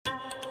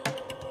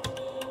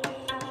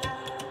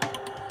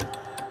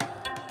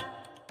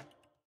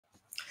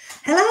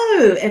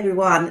Hello,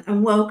 everyone,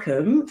 and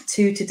welcome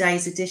to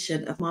today's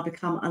edition of my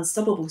Become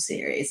Unstoppable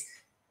series.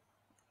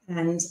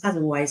 And as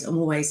always, I'm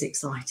always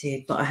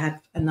excited, but I have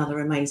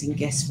another amazing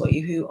guest for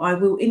you who I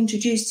will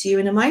introduce to you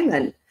in a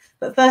moment.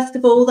 But first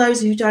of all,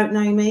 those who don't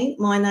know me,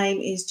 my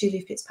name is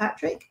Julie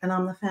Fitzpatrick, and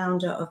I'm the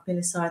founder of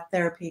Millieside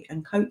Therapy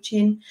and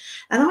Coaching.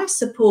 And I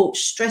support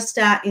stressed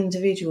out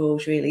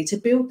individuals really to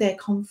build their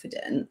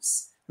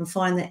confidence and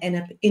find their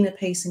inner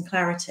peace and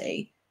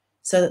clarity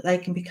so that they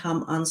can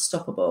become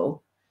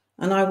unstoppable.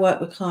 And I work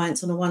with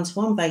clients on a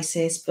one-to-one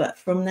basis, but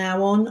from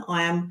now on,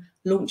 I am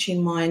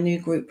launching my new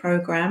group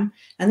program.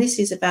 And this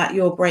is about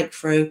your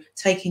breakthrough,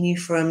 taking you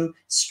from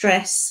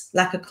stress,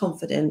 lack of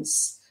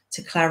confidence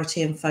to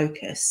clarity and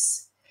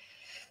focus.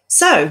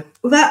 So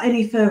without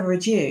any further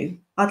ado,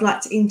 I'd like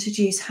to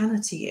introduce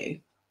Hanna to you.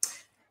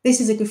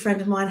 This is a good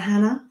friend of mine,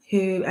 Hanna,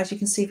 who, as you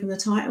can see from the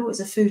title, is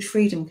a food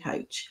freedom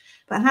coach.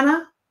 But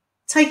Hanna,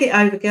 take it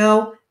over,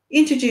 girl.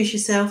 Introduce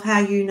yourself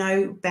how you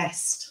know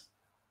best.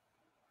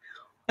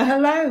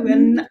 Hello,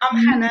 and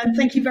I'm Hanna.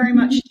 Thank you very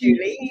much,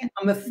 Julie.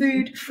 I'm a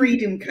food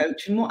freedom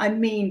coach, and what I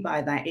mean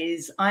by that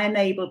is I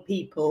enable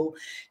people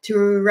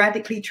to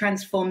radically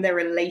transform their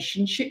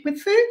relationship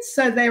with food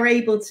so they're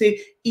able to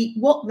eat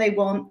what they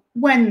want,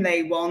 when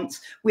they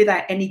want,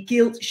 without any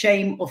guilt,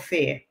 shame, or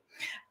fear.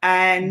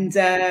 And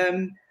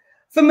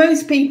for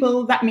most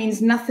people, that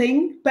means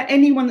nothing, but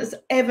anyone that's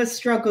ever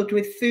struggled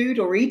with food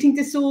or eating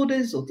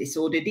disorders or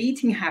disordered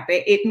eating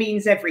habit, it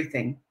means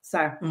everything.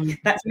 So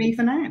that's me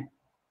for now.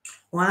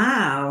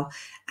 Wow.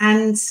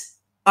 And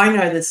I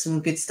know there's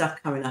some good stuff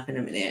coming up in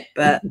a minute,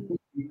 but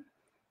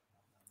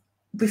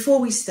before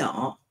we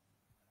start,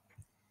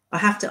 I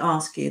have to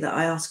ask you that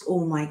I ask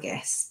all my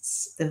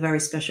guests the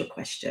very special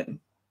question.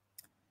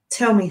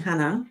 Tell me,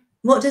 Hanna,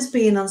 what does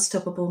being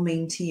unstoppable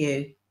mean to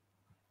you?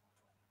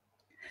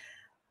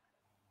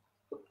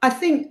 I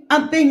think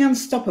being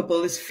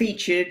unstoppable is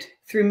featured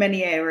through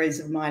many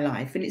areas of my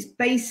life, and it's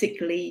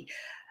basically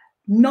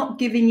not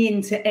giving in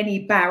to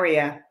any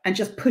barrier and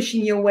just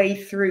pushing your way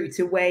through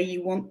to where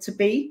you want to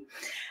be.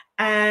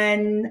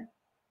 And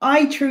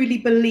I truly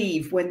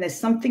believe when there's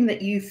something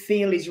that you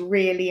feel is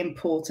really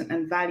important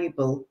and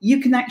valuable, you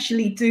can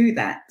actually do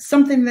that.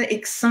 Something that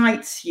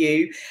excites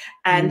you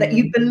and that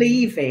you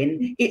believe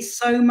in, it's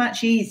so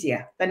much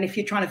easier than if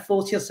you're trying to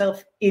force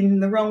yourself in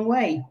the wrong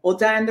way or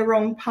down the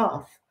wrong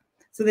path.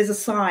 So there's a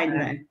sign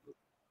there.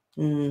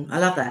 I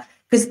love that.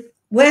 Because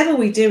whatever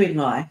we do in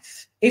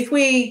life, if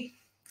we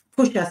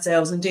push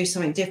ourselves and do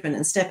something different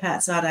and step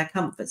outside our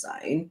comfort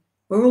zone,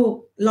 we're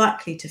all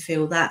likely to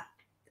feel that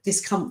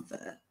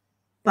discomfort.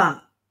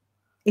 But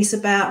it's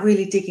about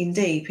really digging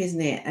deep,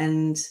 isn't it?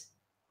 And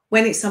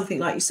when it's something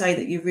like you say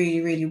that you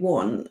really, really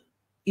want,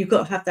 you've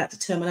got to have that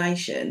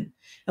determination.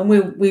 And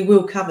we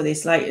will cover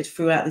this later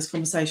throughout this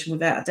conversation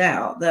without a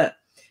doubt, that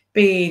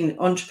being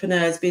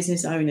entrepreneurs,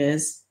 business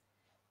owners,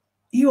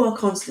 you are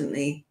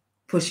constantly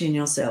pushing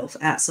yourself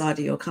outside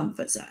of your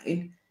comfort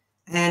zone.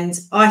 And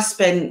I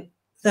spent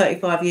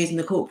 35 years in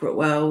the corporate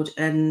world,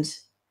 and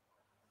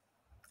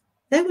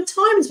there were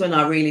times when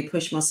I really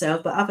pushed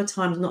myself, but other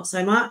times not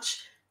so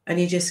much. And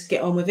you just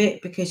get on with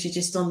it because you're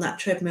just on that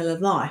treadmill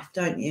of life,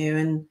 don't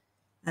you?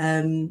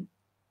 And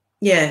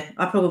yeah,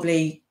 I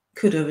probably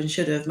could have and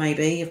should have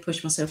maybe have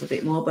pushed myself a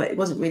bit more, but it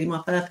wasn't really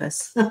my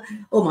purpose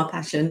or my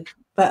passion.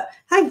 But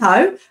hey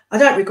ho, I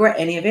don't regret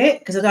any of it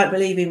because I don't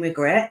believe in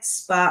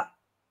regrets. But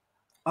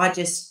I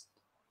just,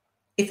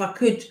 if I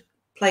could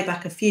play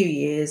back a few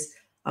years,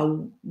 I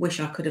wish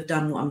I could have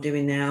done what I'm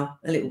doing now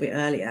a little bit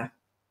earlier.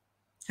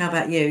 How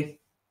about you?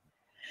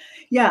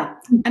 Yeah,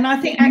 and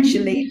I think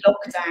actually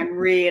lockdown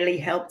really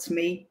helped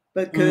me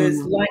because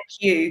like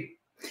you,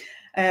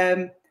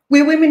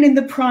 we're women in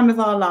the prime of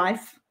our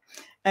life,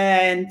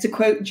 and to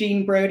quote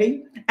Jean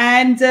Brodie,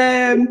 and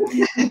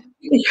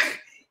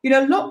you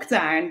know,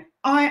 lockdown,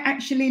 I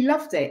actually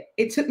loved it.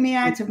 It took me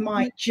out of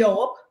my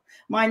job,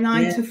 my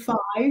 9 to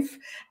 5,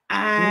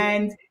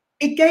 and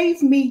it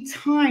gave me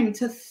time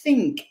to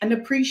think and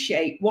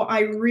appreciate what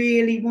I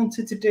really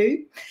wanted to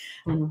do.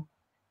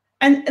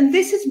 And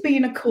this has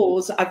been a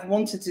cause I've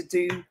wanted to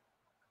do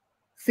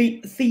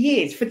for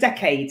years, for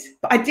decades,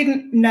 but I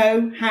didn't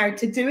know how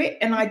to do it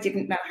and I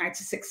didn't know how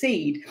to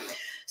succeed.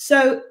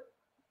 So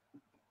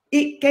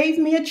it gave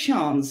me a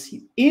chance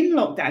in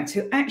lockdown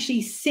to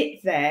actually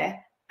sit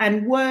there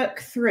and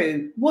work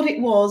through what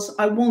it was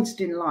I wanted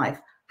in life,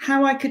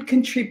 how I could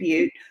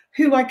contribute,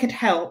 who I could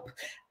help,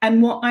 and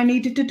what I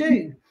needed to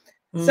do.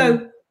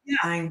 So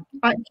yeah,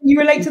 can you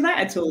relate to that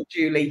at all,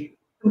 Julie?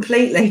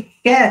 Completely,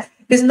 yeah.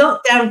 Because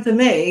lockdown for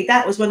me,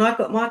 that was when I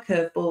got my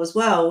curveball as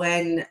well.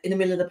 When in the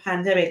middle of the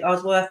pandemic, I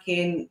was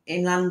working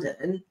in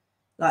London,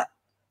 like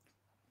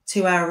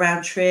 2-hour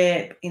round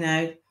trip, you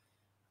know,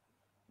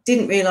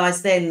 didn't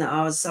realise then that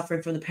I was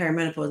suffering from the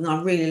perimenopause and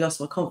I really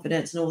lost my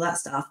confidence and all that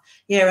stuff.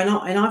 Yeah,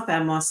 and I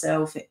found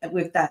myself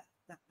with that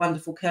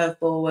wonderful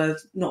curveball of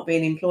not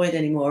being employed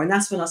anymore. And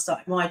that's when I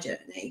started my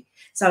journey.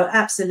 So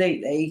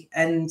absolutely.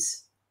 And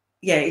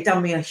yeah, it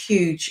done me a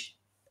huge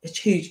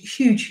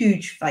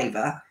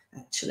favour,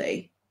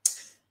 actually.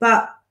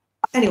 But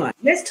anyway,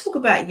 let's talk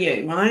about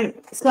you, right?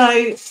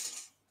 So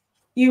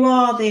you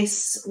are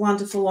this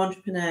wonderful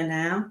entrepreneur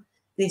now,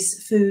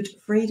 this food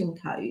freedom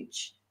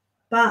coach,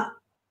 but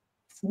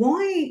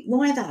why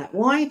that?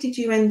 Why did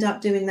you end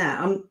up doing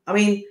that? I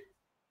mean,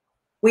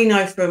 we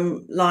know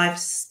from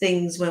life's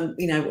things when,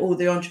 you know, all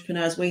the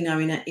entrepreneurs we know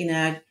in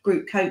our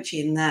group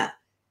coaching that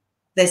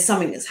there's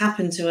something that's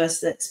happened to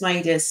us that's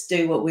made us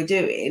do what we're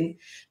doing.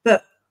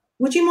 But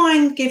would you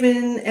mind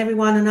giving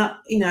everyone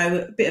a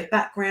bit of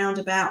background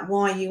about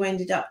why you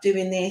ended up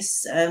doing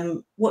this?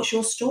 What's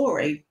your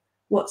story?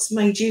 What's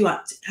made you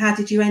up? How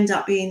did you end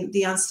up being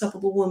the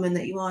unstoppable woman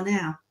that you are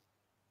now?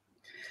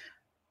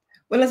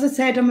 Well, as I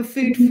said, I'm a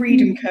food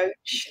freedom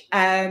coach,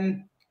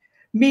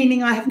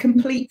 meaning I have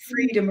complete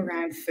freedom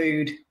around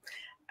food,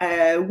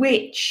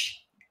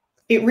 which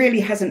it really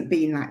hasn't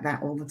been like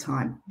that all the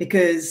time,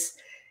 because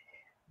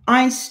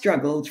I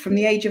struggled from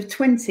the age of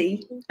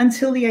 20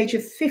 until the age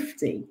of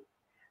 50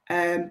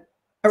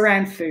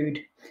 around food.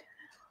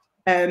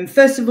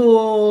 First of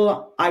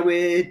all,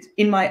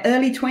 in my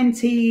early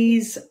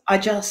 20s, I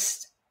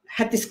just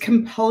had this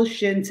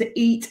compulsion to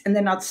eat, and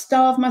then I'd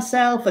starve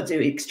myself. I'd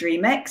do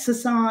extreme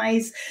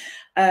exercise.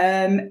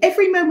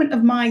 Every moment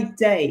of my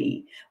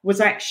day was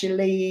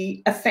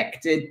actually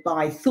affected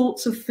by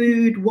thoughts of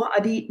food, what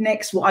I'd eat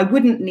next, what I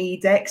wouldn't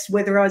need next,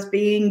 whether I was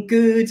being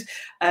good,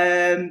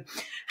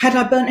 had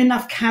I burnt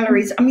enough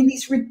calories. I mean,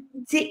 these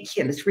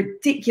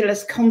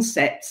ridiculous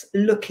concepts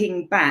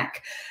looking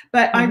back.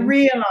 But I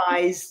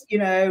realized,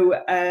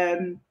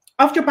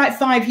 after about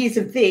 5 years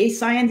of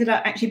this, I ended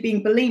up actually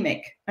being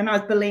bulimic, and I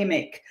was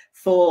bulimic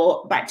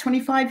for about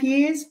 25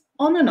 years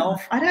on and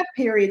off. I'd have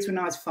periods when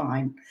I was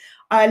fine.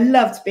 I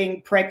loved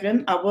being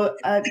pregnant.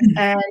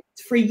 And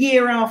for a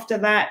year after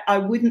that, I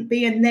wouldn't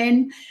be. And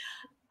then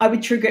I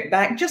would trigger it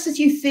back, just as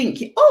you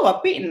think, oh,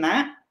 I've beaten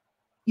that.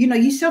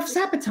 You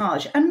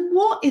self-sabotage. And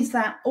what is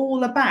that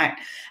all about?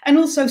 And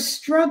also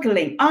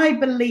struggling. I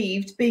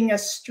believed being a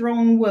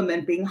strong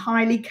woman, being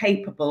highly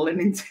capable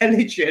and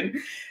intelligent,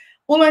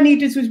 all I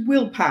needed was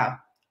willpower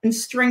and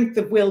strength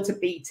of will to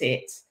beat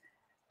it.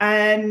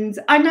 And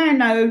I now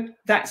know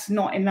that's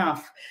not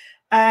enough.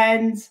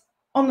 And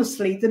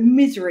honestly, the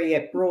misery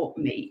it brought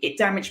me, it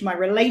damaged my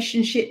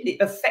relationship,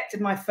 it affected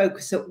my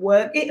focus at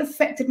work, it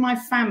affected my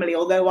family,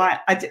 although I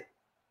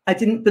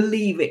didn't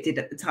believe it did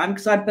at the time,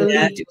 because I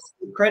believed it was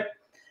secret.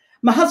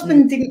 My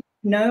husband didn't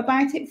know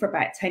about it for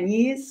about 10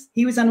 years.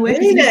 He was unaware.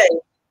 Really?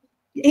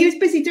 He was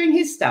busy doing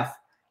his stuff.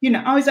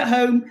 I was at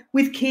home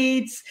with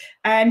kids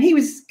and he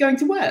was going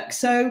to work.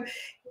 So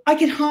I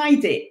could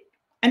hide it.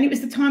 And it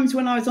was the times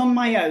when I was on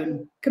my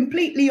own,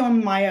 completely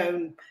on my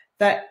own,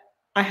 that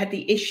I had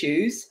the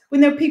issues. When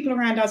there were people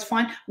around, I was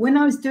fine. When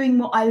I was doing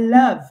what I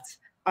loved,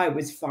 I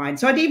was fine.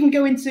 So I'd even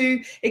go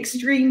into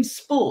extreme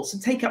sports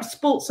and take up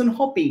sports and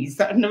hobbies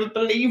that I'd never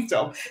believed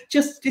of,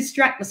 just to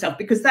distract myself,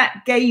 because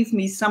that gave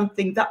me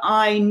something that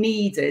I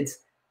needed,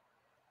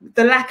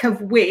 the lack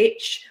of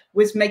which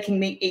was making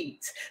me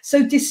eat.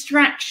 So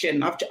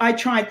distraction, I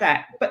tried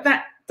that, but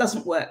that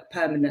doesn't work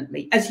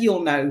permanently, as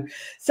you'll know.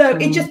 So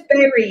it just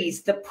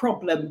buries the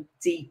problem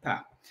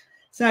deeper.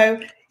 So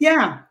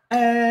yeah,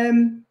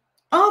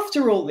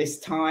 after all this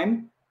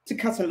time, to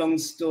cut a long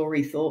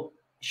story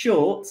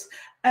short,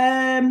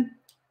 and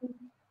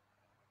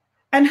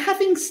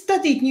having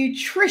studied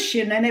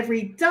nutrition and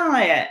every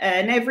diet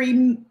and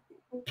every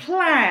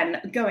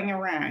plan going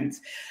around,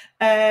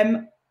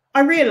 I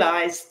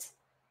realized,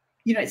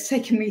 it's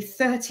taken me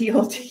 30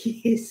 odd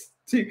years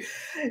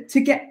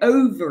to get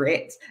over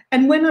it.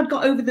 And when I'd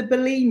got over the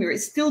bulimia, it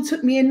still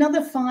took me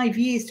another 5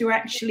 years to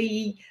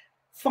actually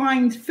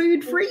find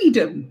food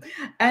freedom.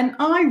 And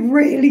I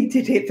really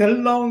did it the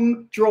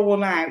long,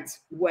 drawn out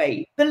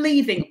way,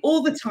 believing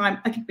all the time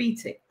I could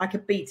beat it.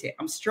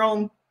 I'm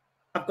strong.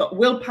 I've got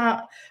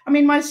willpower. I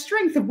mean, my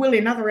strength of will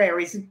in other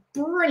areas is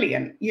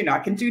brilliant. I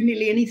can do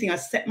nearly anything I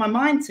set my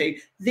mind to.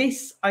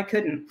 This, I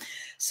couldn't.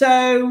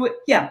 So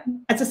yeah,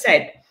 as I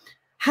said,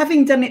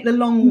 having done it the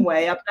long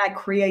way, I've now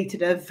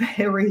created a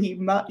very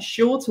much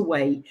shorter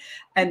way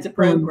and a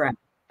program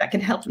that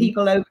can help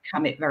people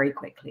overcome it very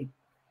quickly.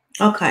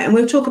 Okay, and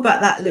we'll talk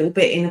about that a little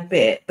bit in a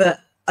bit, but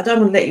I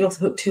don't want to let you off the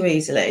hook too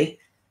easily,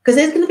 because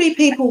there's going to be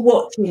people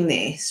watching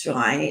this,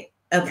 right,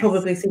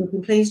 probably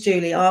thinking, please,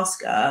 Julie,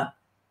 ask her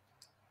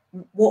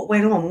what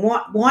went on.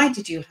 Why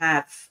did you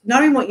have,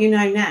 knowing what you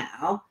know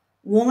now,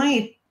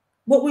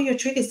 what were your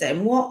triggers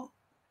then?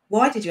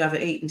 Why did you have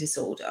an eating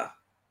disorder?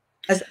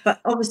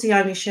 But obviously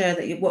only share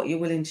what you're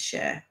willing to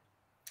share.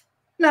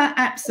 No,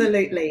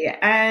 absolutely.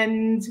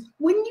 And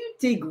when you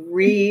dig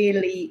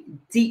really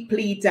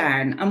deeply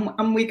down,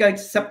 and we go to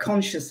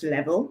subconscious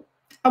level,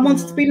 I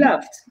wanted to be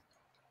loved,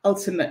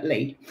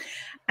 ultimately.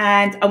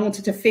 And I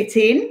wanted to fit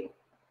in.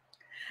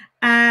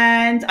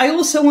 And I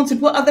also wanted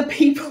what other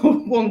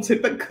people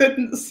wanted but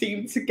couldn't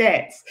seem to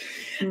get.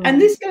 And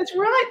this goes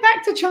right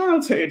back to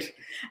childhood.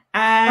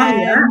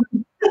 And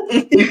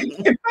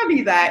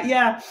funny that,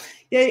 yeah.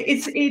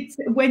 It's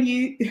when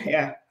we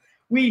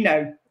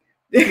know.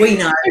 We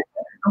know.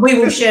 We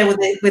will share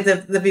with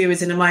the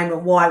viewers in a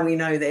moment why we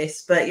know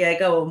this, but yeah,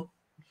 go on.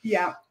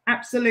 Yeah,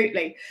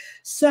 absolutely.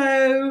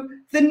 So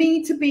the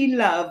need to be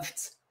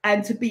loved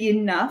and to be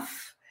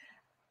enough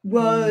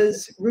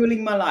was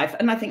ruling my life.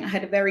 And I think I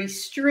had a very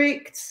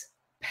strict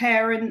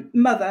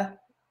mother.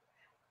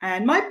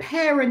 And my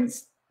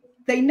parents,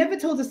 they never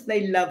told us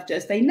they loved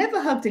us. They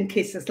never hugged and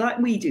kissed us like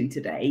we do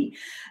today.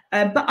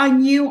 But I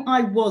knew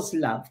I was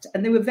loved,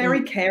 and they were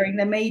very caring.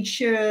 They made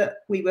sure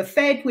we were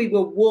fed, we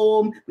were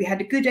warm, we had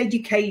a good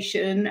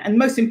education, and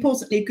most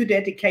importantly, a good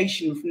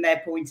education from their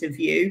point of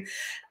view.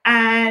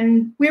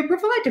 And we were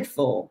provided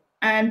for.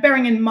 And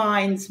bearing in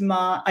mind,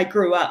 I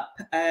grew up,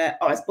 I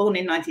was born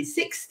in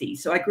 1960,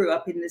 so I grew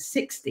up in the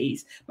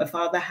 60s. My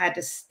father had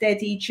a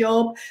steady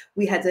job.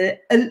 We had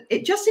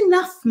just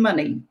enough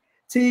money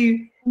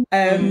to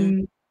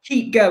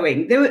keep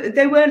going.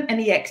 There weren't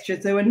any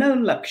extras. There were no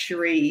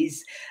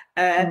luxuries.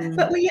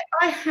 But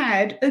I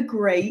had a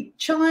great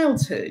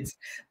childhood.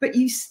 But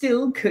you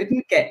still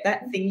couldn't get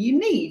that thing you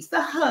need,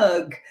 the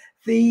hug,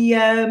 the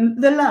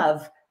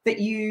love that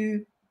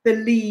you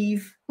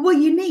believe, well,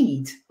 you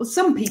need, or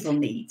some people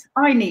need.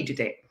 I needed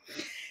it.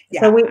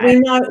 Yeah. So we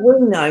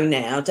know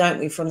now, don't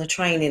we, from the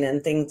training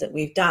and things that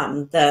we've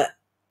done, that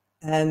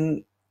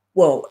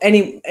well,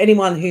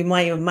 anyone who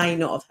may or may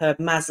not have heard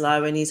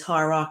Maslow and his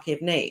hierarchy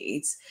of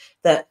needs,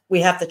 that we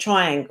have the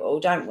triangle,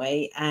 don't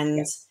we?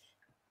 And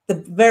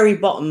the very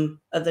bottom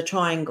of the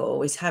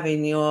triangle is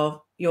having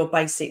your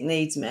basic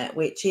needs met,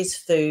 which is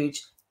food,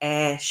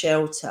 air,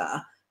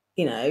 shelter,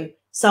 you know,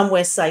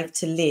 somewhere safe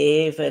to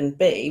live and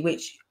be,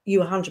 which you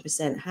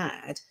 100%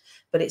 had.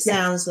 But it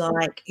sounds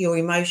like your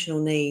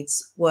emotional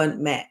needs weren't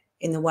met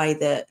in the way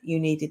that you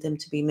needed them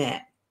to be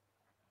met.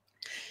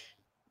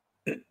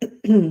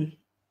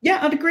 Yeah,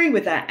 I'd agree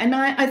with that. And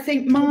I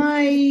think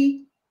my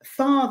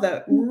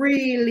father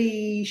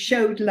really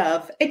showed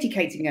love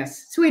educating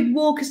us. So he'd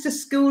walk us to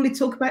school, he'd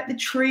talk about the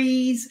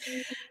trees.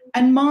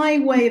 And my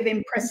way of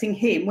impressing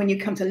him, when you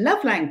come to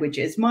love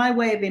languages, my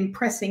way of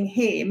impressing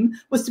him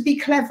was to be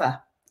clever.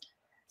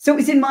 So it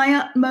was in my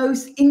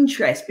utmost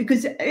interest,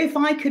 because if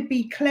I could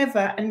be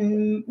clever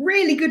and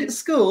really good at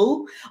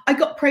school, I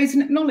got praise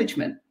and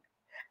acknowledgement.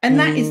 And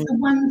that is the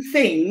one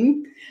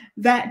thing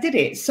that did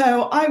it.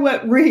 So I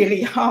worked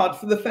really hard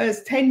for the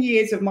first 10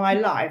 years of my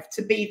life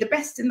to be the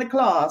best in the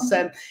class.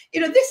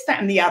 You know, this, that,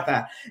 and the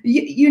other.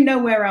 You know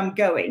where I'm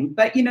going.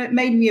 But, you know, it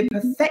made me a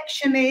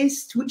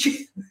perfectionist,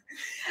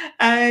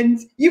 and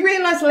you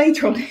realize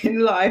later on in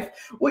life,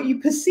 what you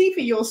perceive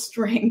are your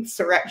strengths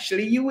are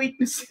actually your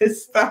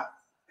weaknesses.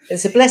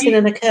 It's a blessing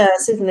and a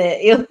curse, isn't it?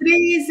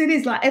 It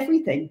is like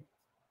everything.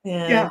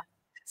 Yeah.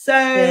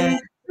 So,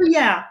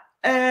 yeah.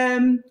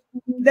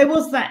 There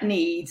was that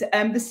need.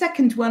 The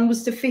second one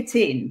was to fit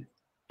in.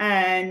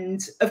 And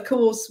of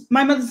course,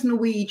 my mother's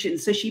Norwegian,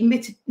 so she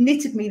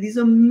knitted me these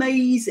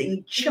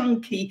amazing,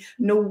 chunky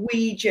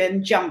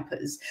Norwegian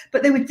jumpers,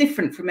 but they were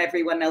different from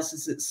everyone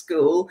else's at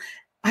school.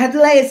 I had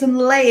layers and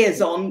layers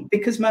on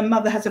because my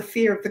mother has a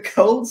fear of the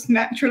colds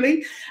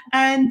naturally.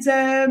 And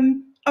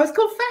I was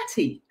called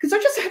Fatty because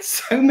I just had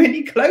so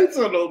many clothes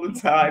on all the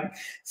time.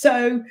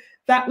 So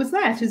that was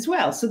that as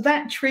well. So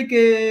that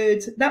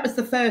triggered, that was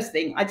the first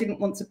thing. I didn't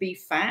want to be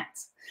fat.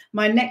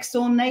 My next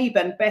door neighbor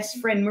and best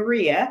friend,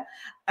 Maria,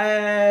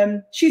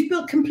 she's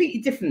built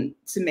completely different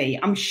to me.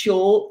 I'm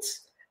short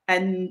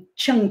and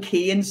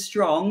chunky and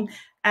strong.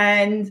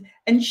 And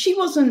she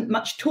wasn't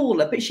much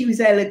taller, but she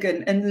was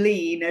elegant and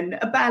lean and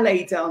a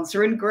ballet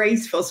dancer and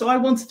graceful. So I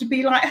wanted to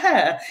be like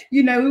her.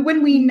 You know,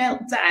 when we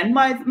knelt down,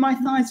 my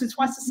thighs were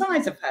twice the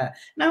size of her.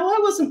 Now, I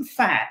wasn't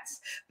fat,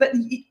 but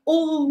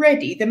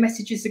already the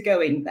messages are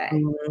going there.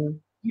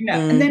 You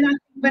know, and then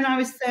when I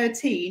was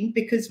 13,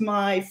 because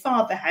my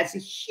father has a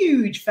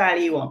huge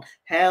value on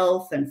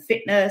health and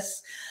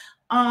fitness,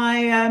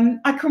 I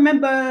can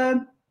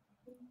remember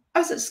I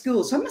was at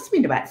school, so I must have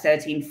been about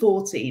 13,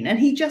 14, and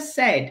he just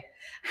said,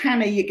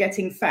 Hannah, you're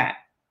getting fat.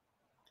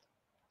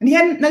 And he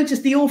hadn't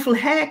noticed the awful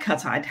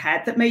haircut I'd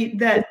had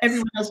that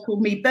everyone else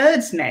called me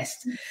Bird's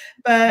Nest.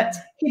 But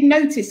he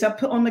noticed I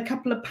put on a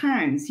couple of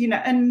pounds, you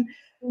know, and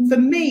for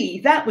me,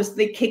 that was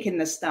the kick in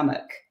the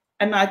stomach.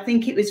 And I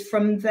think it was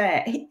from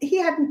there. He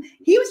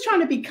was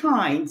trying to be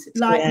kind,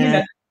 like, you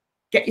know,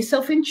 get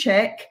yourself in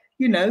check,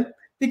 you know,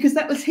 because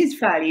that was his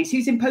values. He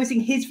was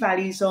imposing his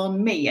values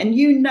on me. And,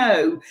 you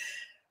know,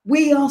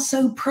 we are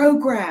so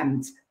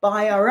programmed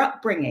by our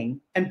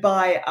upbringing and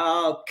by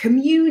our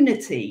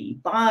community,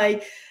 by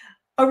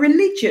a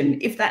religion,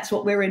 if that's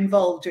what we're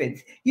involved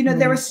with. You know,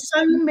 there are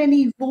so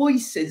many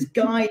voices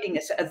guiding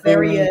us at a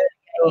very early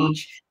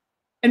age,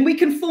 and we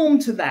conform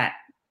to that.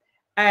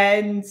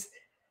 And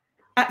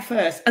at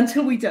first,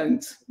 until we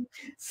don't.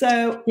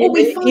 So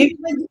we find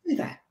when to do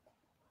that.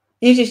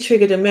 You just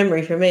triggered a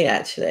memory for me,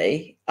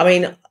 actually. I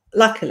mean,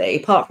 luckily,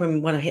 apart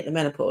from when I hit the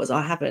menopause,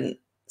 I haven't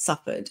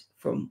suffered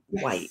from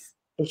weight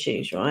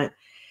issues, right?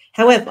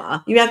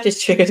 However, you have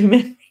just triggered a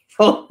memory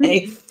for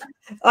me.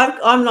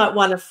 I'm like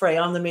one of three.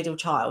 I'm the middle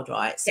child,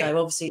 right?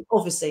 So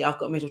obviously I've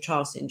got middle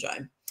child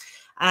syndrome,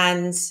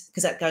 and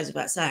because that goes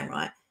without saying,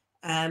 right?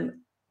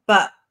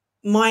 But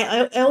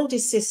my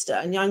eldest sister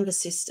and younger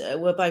sister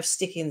were both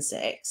stick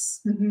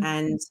insects,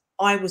 and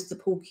I was the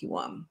porky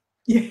one.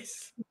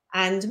 Yes.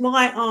 And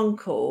my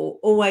uncle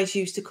always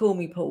used to call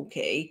me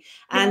Porky.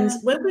 And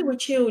when we were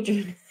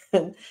children,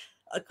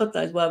 God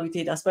knows why we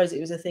did. I suppose it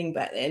was a thing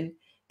back then.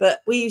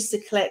 But we used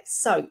to collect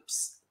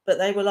soaps, but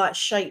they were like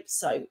shaped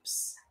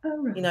soaps.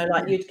 Oh, right. You know,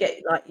 like you'd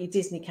get like your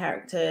Disney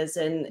characters,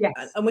 and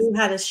we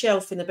had a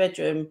shelf in the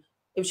bedroom.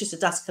 It was just a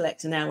dust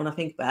collector now when I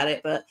think about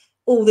it, but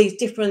all these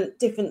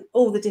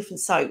all the different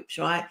soaps,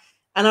 right?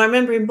 And I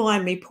remember him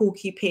buying me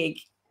Porky Pig.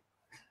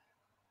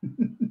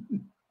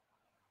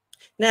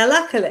 Now,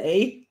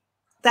 luckily,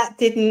 that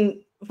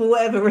didn't, for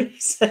whatever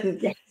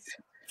reason,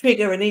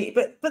 trigger an eat.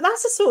 But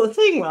that's the sort of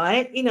thing,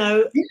 right? You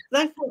know,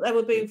 they thought they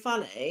were being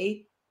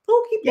funny.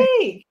 Porky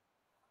Pig,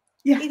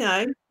 you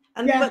know.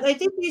 And but they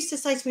did used to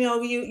say to me,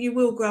 "Oh, you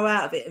will grow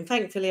out of it," and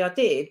thankfully I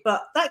did.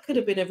 But that could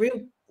have been a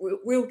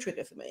real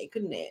trigger for me,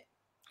 couldn't it?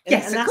 And,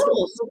 yes, and of that's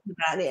course. what we're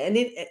talking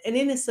about. An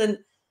innocent.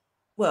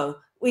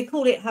 Well, we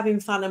call it having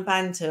fun and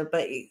banter,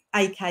 but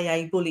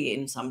AKA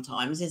bullying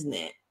sometimes, isn't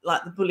it?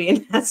 Like the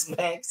bullying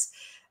aspects,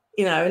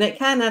 you know, and it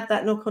can have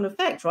that knock-on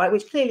effect, right?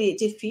 Which clearly it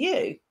did for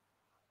you.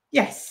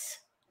 Yes.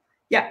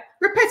 Yeah.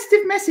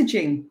 Repetitive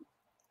messaging,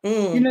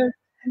 you know,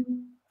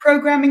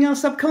 programming our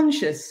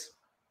subconscious.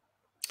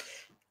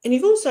 And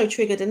you've also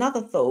triggered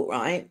another thought,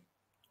 right?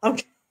 I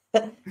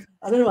don't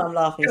know why I'm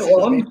laughing.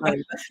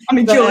 I'm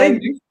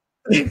enjoying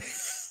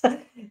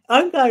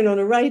I'm going on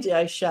a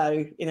radio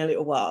show in a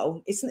little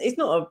while. It's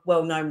not a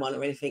well-known one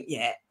or anything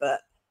yet,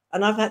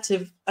 and I've had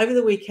to, over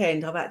the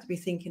weekend, I've had to be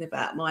thinking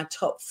about my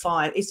top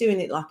 5. It's doing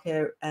it like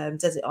a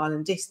desert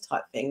island disc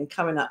type thing,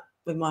 coming up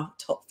with my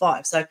top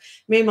 5. So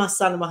me and my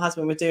son and my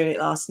husband were doing it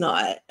last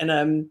night,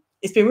 and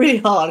it's been really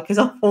hard because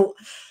I thought.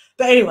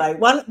 But anyway,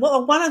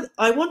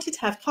 I wanted to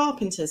have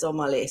carpenters on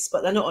my list,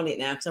 but they're not on it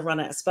now because I've run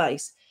out of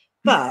space.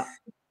 But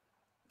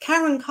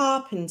Karen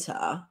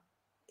Carpenter,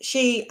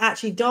 she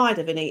actually died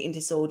of an eating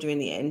disorder in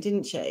the end,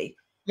 didn't she?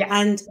 Yeah.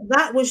 And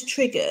that was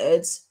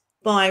triggered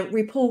by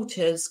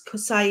reporters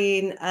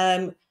saying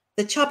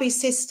the chubby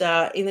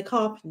sister in the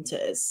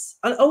Carpenters.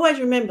 I always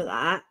remember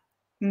that.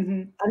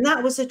 And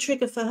that was a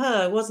trigger for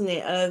her, wasn't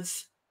it,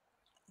 of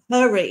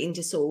her eating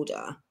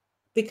disorder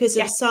because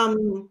of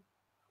some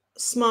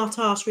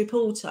smart-ass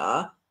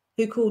reporter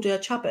who called her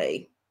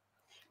chubby.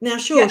 Now,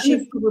 sure,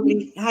 she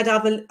probably had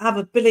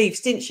other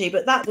beliefs, didn't she?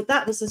 But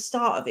that was the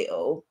start of it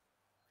all.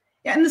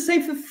 Yeah, and the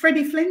same for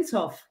Freddie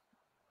Flintoff.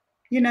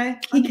 You know,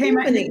 he came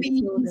out in the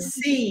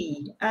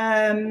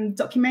BBC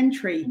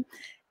documentary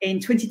in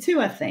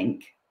 22, I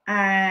think,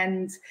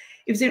 and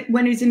it was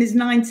when he was in his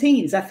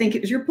 19s. I think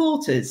it was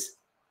reporters,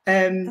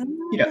 you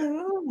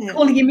know,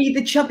 calling him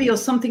either chubby or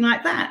something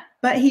like that.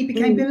 But he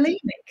became bulimic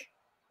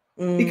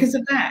because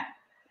of that.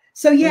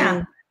 So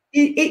yeah,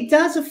 it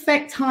does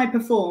affect high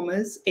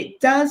performers. It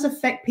does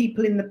affect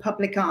people in the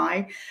public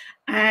eye,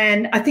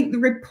 and I think the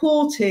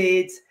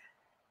reported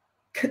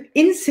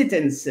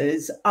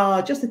incidences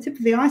are just the tip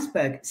of the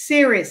iceberg.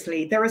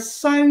 Seriously, there are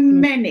so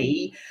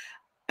many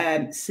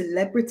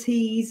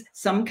celebrities.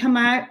 Some come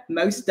out,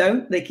 most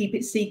don't. They keep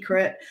it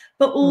secret.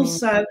 But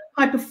also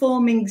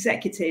high-performing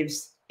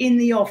executives in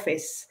the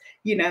office.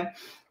 You know,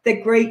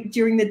 they're great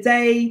during the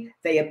day.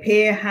 They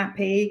appear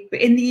happy, but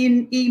in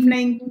the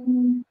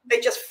evening, they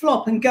just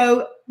flop and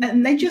go,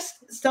 and they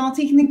just start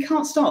eating and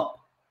can't stop.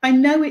 I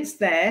know it's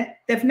there.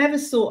 They've never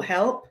sought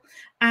help,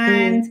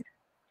 and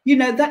you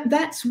know,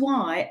 that's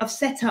why I've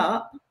set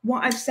up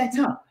what I've set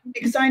up,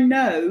 because I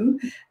know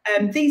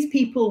these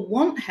people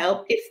want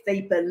help if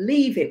they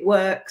believe it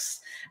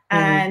works.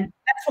 And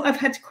that's what I've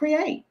had to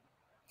create.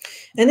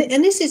 And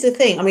this is the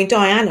thing. I mean,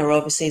 Diana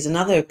obviously is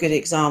another good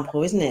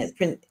example, isn't it?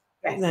 You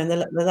know,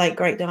 the late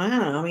great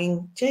Diana. I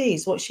mean,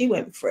 geez, what she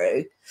went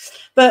through.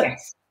 But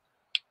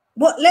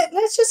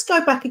let's just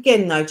go back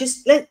again, though,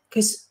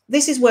 because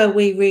this is where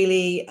we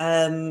really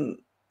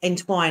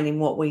entwine in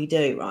what we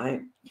do,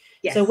 right?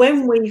 Yes. So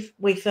when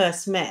we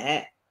first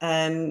met,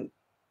 how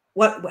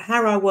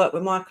I work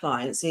with my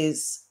clients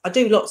is I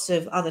do lots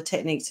of other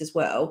techniques as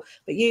well,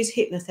 but use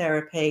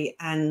hypnotherapy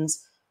and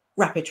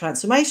rapid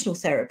transformational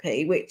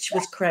therapy, which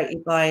was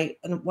created by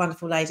a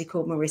wonderful lady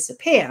called Marissa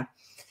Peer.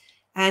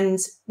 And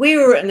we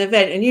were at an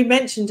event and you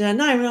mentioned her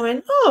name and I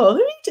went, "Oh,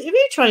 have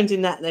you trained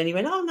in that then?" He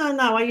went, "Oh,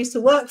 no, I used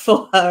to work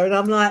for her." And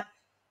I'm like,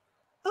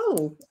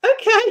 "Oh,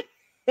 okay."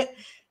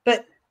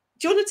 But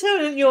do you want to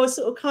tell your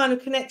sort of kind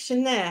of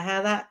connection there,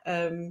 how that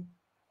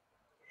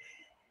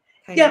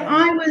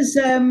I was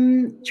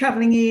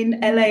traveling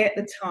in LA at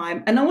the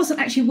time, and I wasn't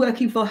actually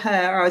working for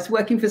her. I was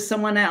working for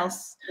someone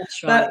else.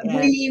 That's right. But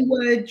we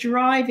were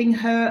driving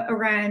her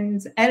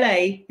around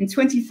LA in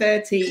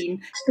 2013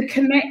 to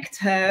connect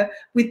her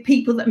with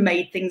people that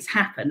made things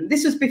happen.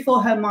 This was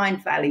before her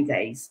Mind Valley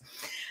days.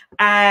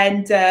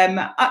 And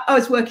I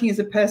was working as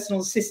a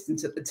personal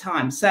assistant at the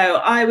time. So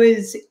I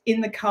was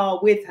in the car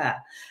with her.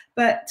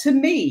 But to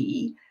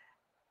me,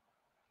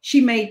 she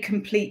made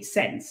complete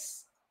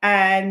sense.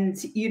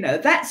 And, you know,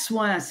 that's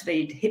why I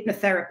studied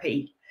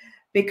hypnotherapy,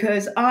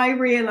 because I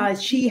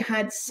realized she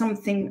had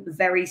something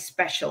very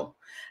special.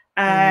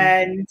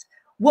 And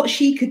what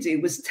she could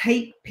do was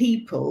take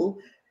people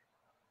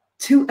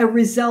to a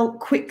result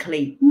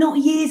quickly, not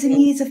years and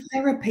years of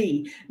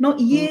therapy, not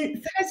years,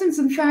 thousands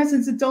and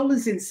thousands of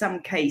dollars in some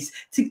case,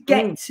 to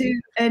get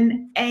to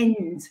an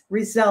end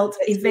result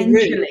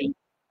eventually.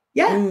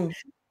 Yeah.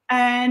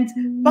 And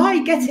by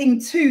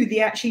getting to the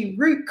actually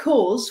root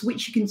cause,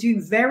 which you can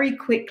do very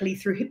quickly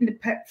through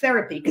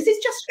hypnotherapy, because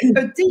it's just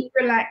a deep,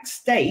 relaxed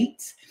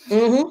state,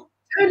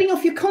 turning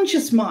off your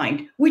conscious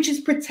mind, which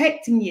is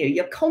protecting you.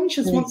 Your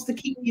conscious wants to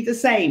keep you the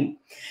same.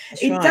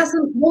 That's it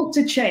doesn't want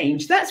to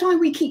change. That's why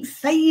we keep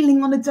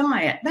failing on a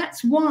diet.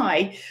 That's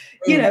why,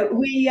 you know,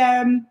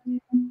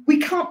 we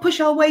can't push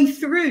our way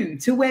through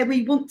to where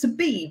we want to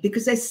be,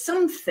 because there's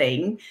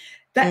something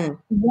that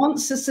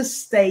wants us to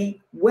stay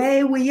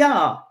where we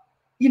are.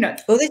 You know,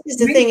 well, this is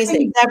the thing, is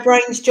that our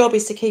brain's job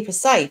is to keep us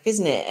safe,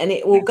 isn't it? And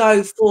it will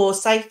go for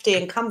safety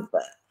and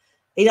comfort.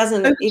 He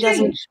doesn't want to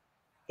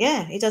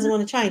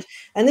change.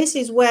 And this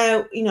is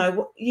where, you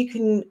know, you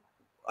can,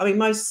 I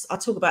mean, I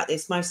talk about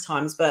this most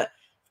times, but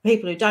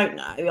people who don't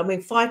know, I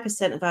mean,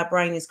 5% of our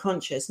brain is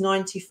conscious,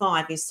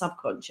 95 is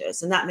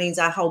subconscious. And that means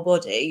our whole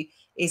body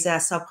is our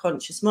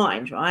subconscious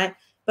mind, right?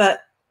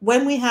 But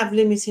when we have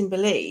limiting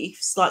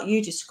beliefs, like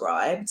you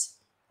described,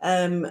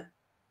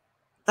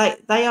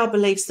 they are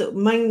beliefs that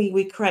mainly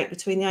we create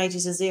between the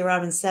ages of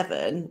 0 and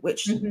 7,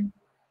 which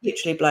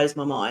literally blows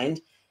my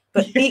mind.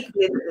 But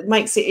equally, it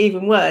makes it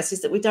even worse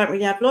is that we don't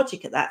really have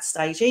logic at that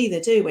stage either,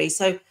 do we?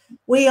 So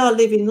we are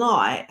living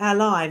our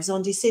lives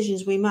on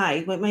decisions we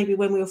made maybe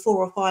when we were 4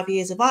 or 5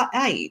 years of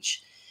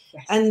age.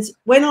 Yes. And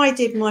when I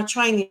did my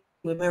training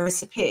with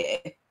Marissa Peer,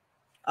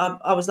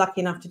 I was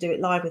lucky enough to do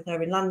it live with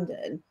her in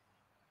London,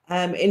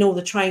 in all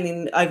the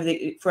training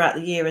throughout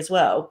the year as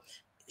well.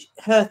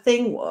 Her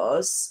thing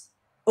was,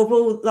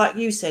 although, like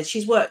you said,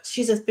 she's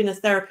been a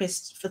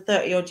therapist for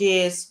 30 odd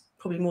years,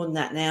 probably more than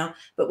that now,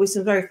 but with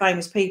some very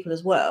famous people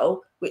as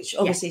well, which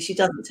obviously she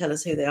doesn't tell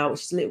us who they are,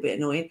 which is a little bit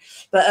annoying.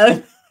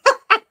 But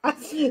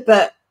it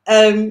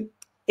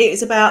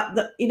was about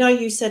you know,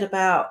 you said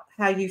about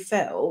how you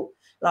felt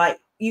like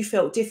you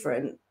felt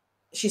different.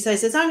 She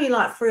says there's only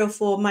like 3 or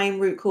 4 main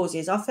root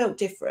causes. I felt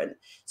different.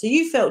 So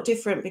you felt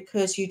different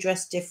because you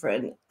dressed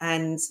different,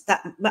 and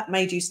that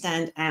made you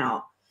stand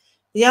out.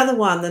 The other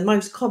one, the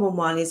most common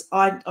one, is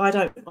I'm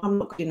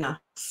not good enough.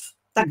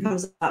 That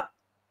comes up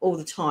all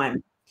the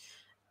time.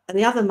 And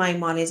the other main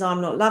one is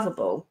I'm not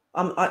lovable.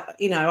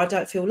 I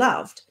don't feel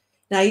loved.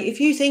 Now, if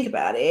you think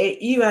about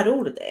it, you had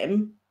all of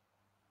them.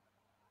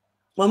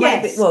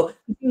 Well,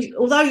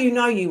 although you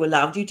know you were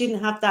loved, you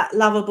didn't have that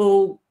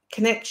lovable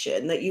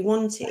connection that you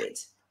wanted.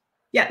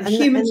 Yeah, the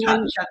human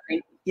touch, I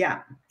think.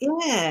 Yeah.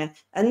 Yeah,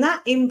 and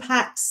that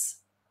impacts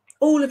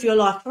all of your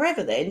life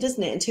forever then,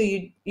 doesn't it, until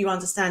you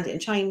understand it and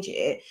change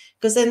it,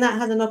 because then that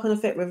has a knock-on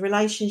effect with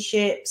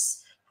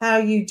relationships, how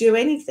you do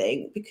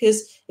anything.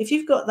 Because if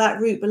you've got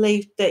that root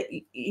belief that,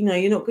 you know,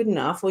 you're not good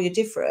enough or you're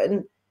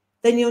different,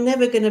 then you're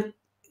never going to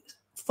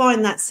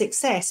find that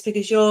success,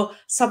 because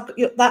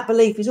that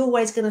belief is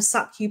always going to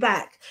suck you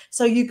back.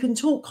 So you can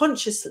talk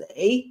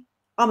consciously,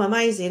 I'm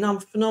amazing, I'm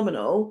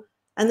phenomenal,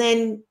 and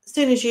then as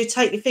soon as you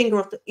take your finger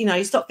off,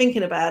 you stop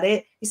thinking about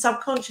it, your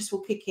subconscious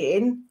will kick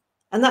in.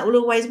 And that will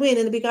always win.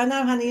 And they'll be going,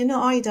 no, honey, you're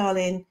not, are you,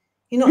 darling?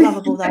 You're not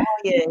lovable, though, are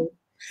you?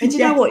 And do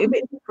you know what? You're a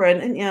bit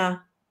different, aren't you?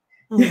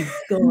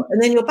 Oh, God.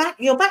 And then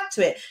you're back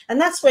to it. And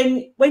that's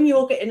when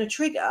you're getting a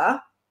trigger,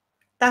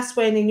 that's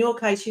when, in your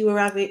case, you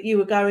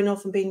were going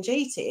off and binge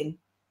eating.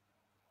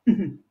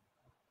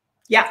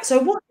 Yeah.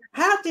 So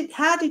how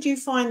did you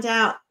find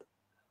out?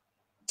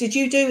 Did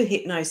you do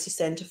hypnosis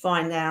then to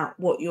find out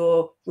what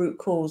your root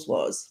cause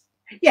was?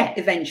 Yeah,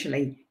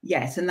 eventually,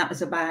 yes. And that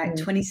was about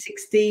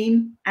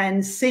 2016.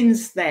 And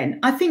since then,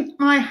 I think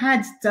I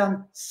had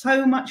done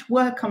so much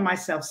work on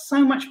myself,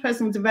 so much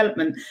personal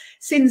development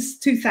since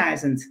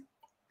 2000.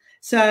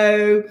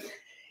 So,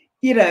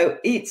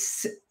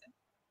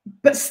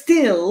 but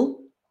still,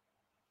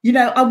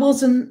 I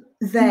wasn't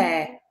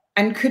there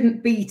and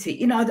couldn't beat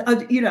it.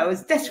 I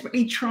was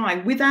desperately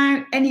trying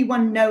without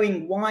anyone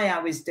knowing why I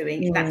was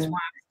doing it. That's why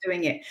I was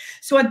doing it.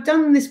 So I'd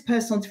done this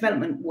personal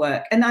development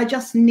work, and I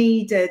just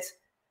needed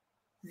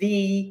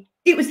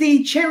it was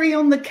the cherry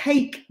on the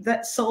cake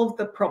that solved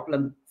the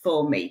problem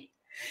for me.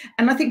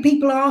 And I think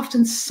people are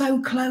often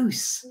so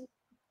close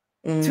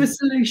to a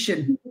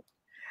solution.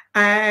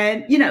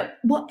 And,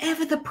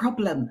 whatever the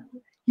problem,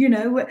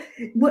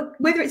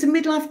 whether it's a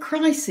midlife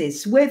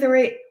crisis,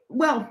 it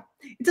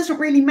doesn't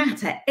really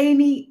matter.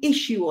 Any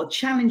issue or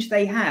challenge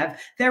they have,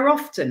 they're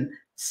often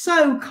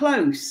so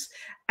close,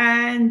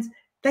 and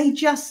they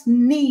just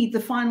need the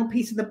final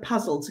piece of the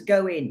puzzle to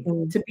go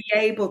in to be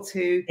able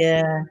to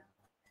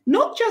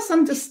not just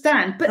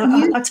understand, but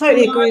I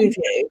totally agree with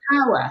you.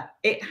 Power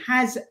it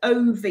has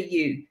over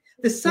you,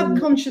 the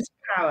subconscious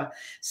power.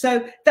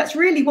 So that's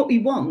really what we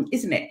want,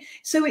 isn't it?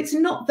 So it's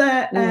not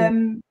that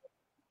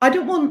I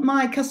don't want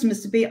my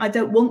customers to be, I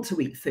don't want to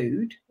eat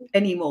food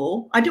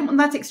anymore. I don't want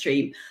that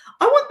extreme.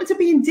 I want them to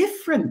be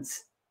indifferent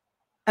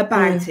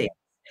about it.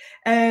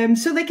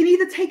 So they can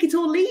either take it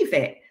or leave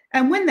it.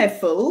 And when they're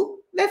full,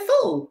 they're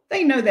full.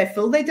 They know they're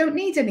full. They don't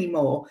need any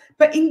more.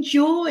 But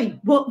enjoy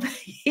what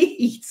they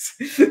eat,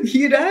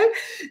 you know?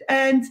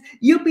 And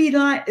you'll be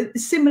like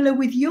similar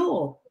with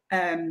your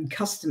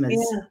customers.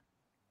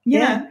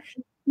 Yeah.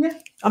 Yeah.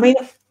 I mean,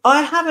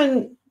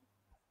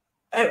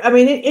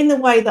 in the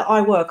way that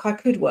I work, I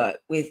could work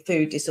with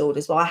food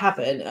disorders, but I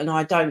haven't, and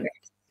I don't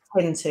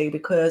tend to,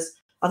 because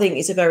I think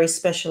it's a very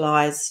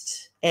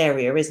specialised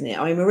area, isn't it?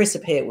 I mean,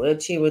 Marissa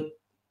Peerwood, she would,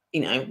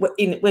 you know,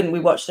 when we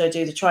watched her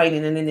do the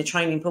training, and in the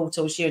training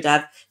portal, she would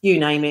have, you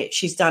name it,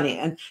 she's done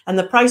it. And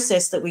the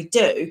process that we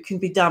do can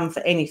be done for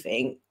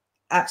anything,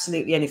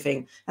 absolutely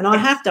anything. And I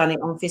have done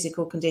it on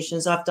physical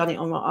conditions. I've done it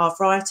on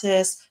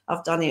arthritis.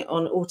 I've done it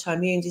on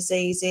autoimmune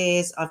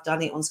diseases. I've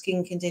done it on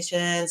skin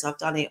conditions. I've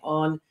done it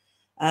on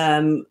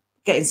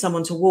getting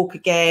someone to walk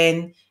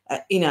again,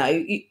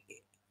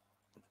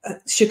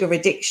 sugar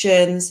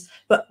addictions.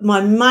 But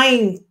my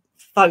main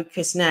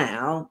focus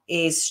now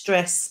is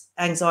stress,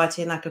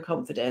 anxiety, and lack of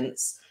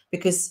confidence,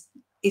 because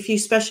if you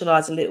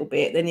specialize a little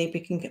bit, then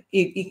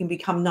you can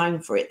become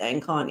known for it then,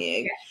 can't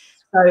you?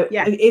 So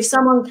if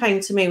someone came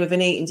to me with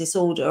an eating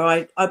disorder,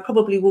 I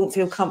probably wouldn't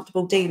feel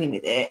comfortable dealing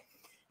with it.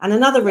 And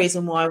another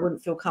reason why I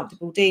wouldn't feel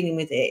comfortable dealing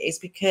with it is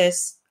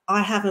because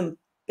I haven't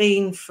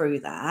been through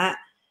that.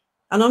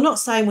 And I'm not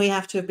saying we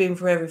have to have been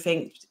through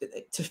everything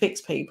to fix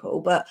people,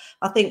 but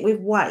I think with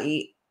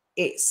weight,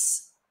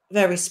 it's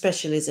very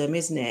specialism,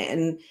 isn't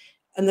it?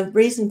 And the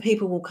reason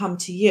people will come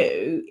to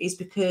you is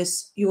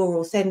because you're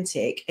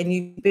authentic and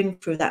you've been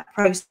through that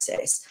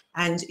process,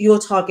 and your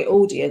target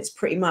audience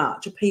pretty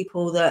much are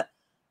people that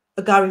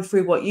are going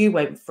through what you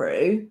went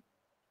through,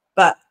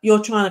 but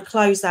you're trying to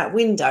close that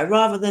window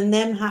rather than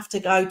them have to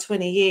go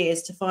 20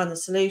 years to find the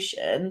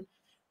solution.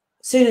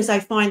 As soon as they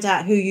find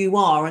out who you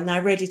are and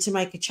they're ready to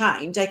make a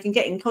change, they can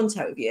get in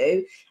contact with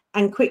you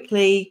and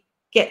quickly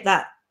get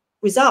that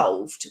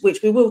resolved,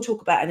 which we will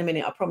talk about in a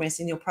minute, I promise,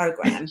 in your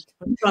program.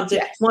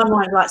 My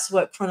mind likes to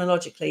work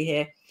chronologically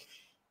here.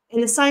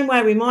 In the same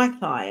way with my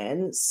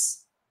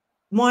clients,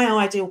 my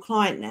ideal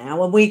client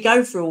now, and we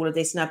go through all of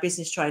this in our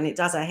business training, it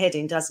does our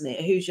heading, doesn't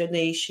it? Who's your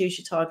niche? Who's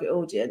your target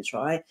audience,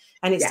 right?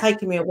 And it's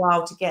taken me a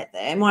while to get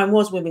there. Mine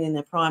was women in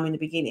their prime in the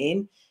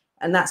beginning.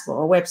 And that's what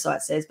our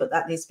website says, but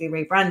that needs to be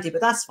rebranded. But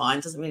that's fine.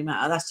 It doesn't really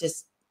matter. That's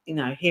just,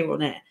 here or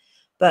there.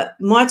 But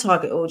my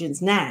target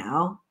audience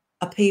now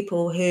are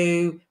people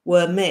who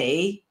were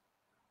me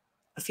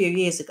a few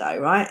years ago,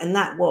 right? And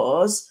that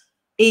was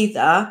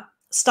either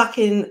stuck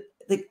in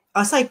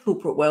I say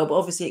corporate world, but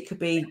obviously it could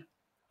be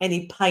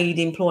any paid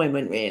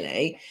employment,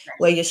 really,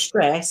 where you're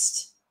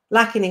stressed,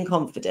 lacking in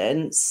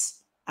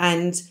confidence,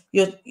 and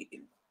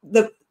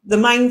the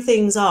main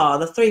things are,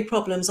 the three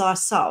problems I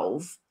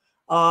solve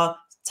are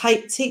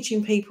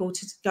teaching people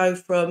to go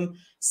from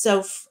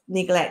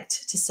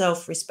self-neglect to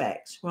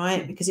self-respect,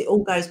 right? Because it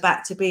all goes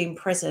back to being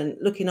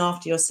present, looking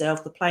after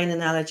yourself, the plane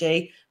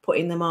analogy,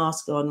 putting the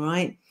mask on,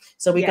 right?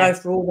 So we go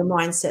through all the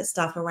mindset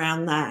stuff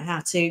around that, how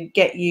to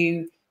get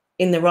you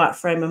in the right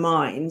frame of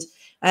mind.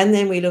 And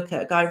then we look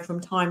at going from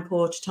time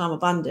poor to time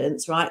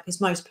abundance, right? Because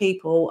most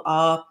people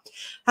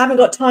haven't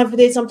got time for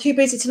this. I'm too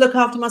busy to look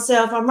after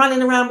myself. I'm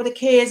running around with the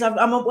kids. I'm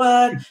at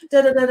work.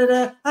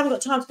 I haven't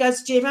got time to go to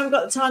the gym. I haven't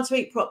got the time to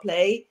eat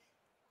properly.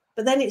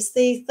 But then it's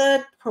the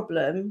third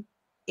problem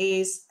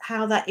is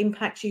how that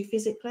impacts you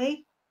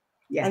physically.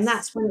 Yes. And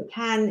that's when it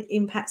can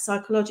impact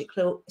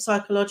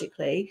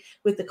psychologically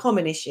with the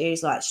common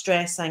issues like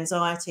stress,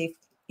 anxiety,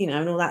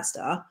 and all that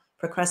stuff.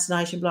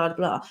 Procrastination, blah, blah,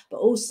 blah, but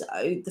also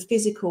the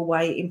physical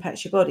way it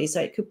impacts your body.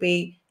 So it could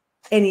be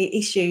any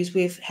issues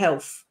with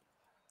health,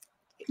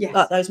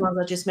 like those ones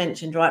I just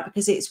mentioned, right?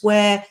 Because it's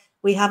where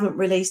we haven't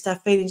released our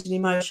feelings and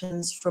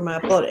emotions from our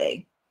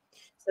body.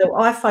 So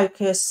I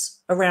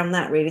focus around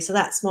that, really. So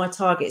that's my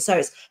target. So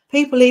it's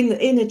people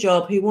in a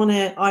job who want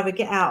to either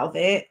get out of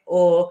it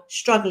or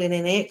struggling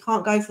in it,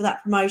 can't go for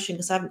that promotion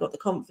because they haven't got the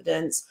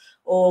confidence,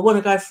 or want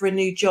to go for a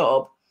new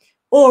job.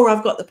 Or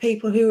I've got the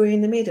people who are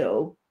in the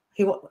middle,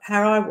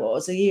 how I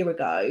was a year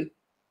ago,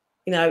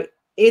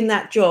 in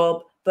that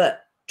job,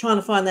 but trying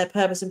to find their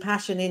purpose and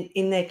passion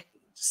in their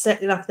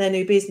setting up their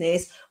new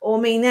business, or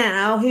me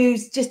now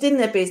who's just in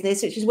their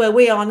business, which is where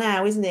we are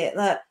now, isn't it?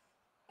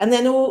 And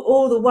then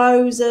all the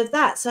woes of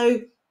that.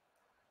 So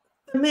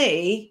for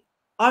me,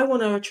 I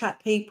want to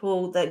attract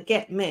people that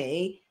get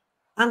me,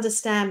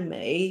 understand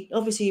me.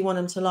 Obviously, you want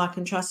them to like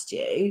and trust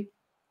you,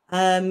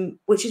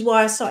 which is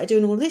why I started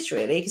doing all this,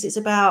 really, because it's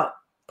about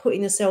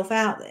putting yourself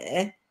out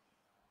there.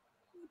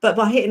 But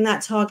by hitting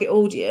that target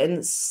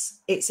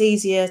audience, it's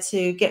easier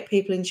to get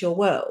people into your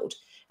world.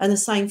 And the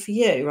same for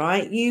you,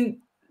 right?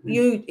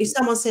 If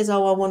someone says,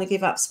 "Oh, I want to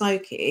give up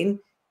smoking,"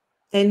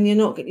 then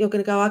you're going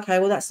to go, "Okay,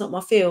 well, that's not my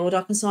field.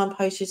 I can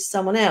signpost you to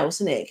someone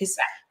else," isn't it? Because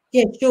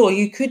sure,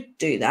 you could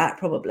do that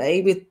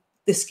probably with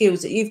the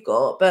skills that you've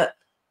got, but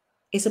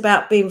it's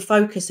about being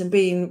focused and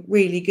being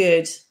really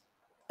good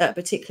at a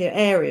particular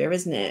area,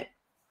 isn't it?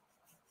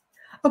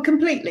 Oh,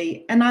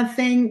 completely. And I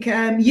think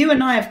you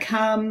and I have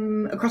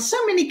come across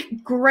so many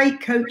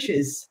great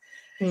coaches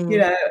you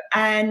know,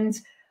 and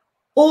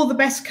all the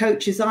best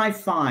coaches I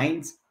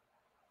find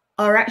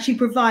are actually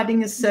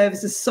providing a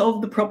service to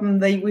solve the problem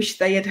they wish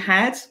they had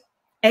had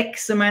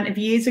X amount of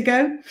years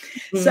ago.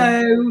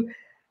 So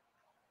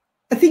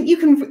I think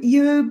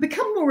you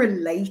become more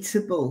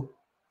relatable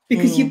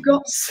because you've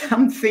got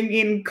something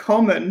in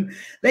common.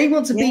 They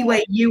want to be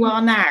where you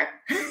are now,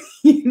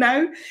 you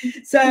know?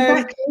 So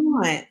exactly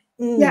right.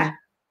 yeah.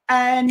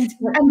 And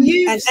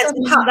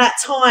cut that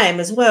time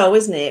as well,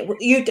 isn't it?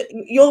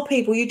 Your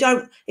people, you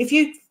don't, if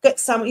you get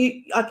some,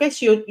 I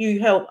guess you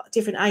help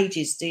different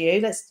ages, do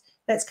you?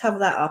 Let's cover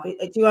that up.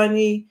 Do you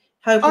only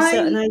help a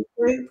certain age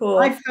group,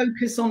 or? I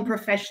focus on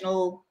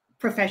professionals.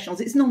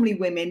 It's normally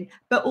women,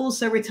 but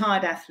also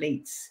retired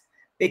athletes,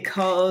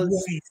 because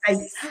they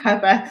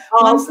have a.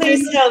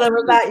 Please tell them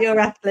about your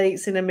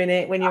athletes in a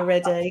minute when you're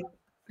ready.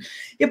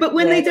 Yeah, but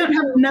when they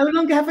no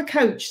longer have a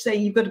coach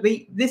saying you've got to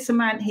be this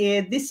amount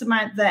here, this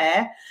amount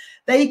there,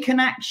 they can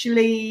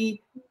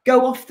actually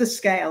go off the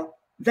scale.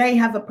 They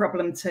have a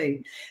problem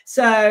too.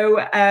 So,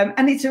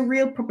 and it's a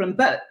real problem.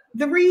 But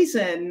the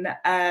reason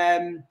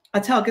I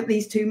target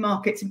these two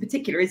markets in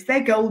particular is they're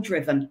goal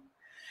driven.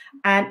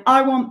 And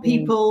I want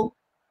people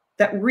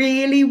that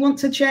really want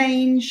to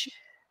change,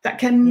 that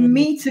can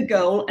meet a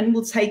goal and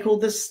will take all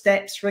the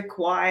steps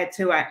required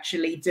to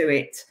actually do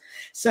it.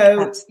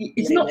 So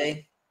it's not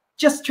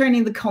just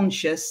training the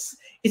conscious,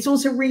 it's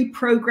also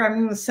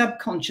reprogramming the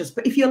subconscious.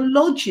 But if your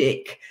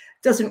logic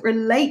doesn't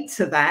relate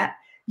to that,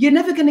 you're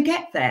never going to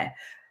get there.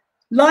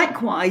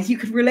 Likewise, you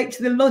could relate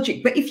to the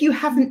logic, but if you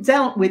haven't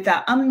dealt with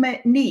that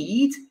unmet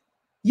need,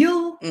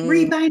 you'll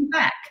rebound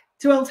back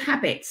to old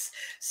habits.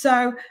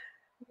 So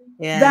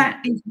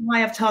that is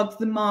why I've targeted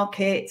the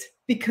market,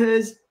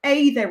 because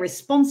they're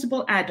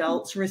responsible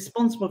adults,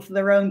 responsible for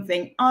their own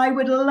thing. I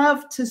would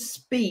love to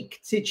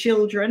speak to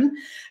children,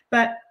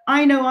 but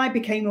I know I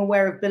became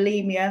aware of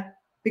bulimia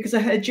because I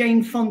heard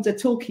Jane Fonda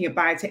talking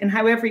about it and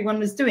how everyone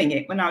was doing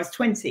it when I was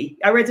 20.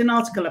 I read an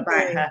article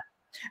about her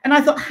and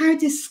I thought, how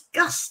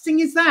disgusting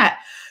is that?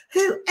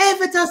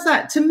 Whoever does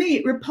that? To me,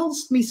 it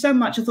repulsed me so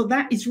much. I thought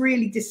that is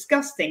really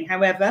disgusting.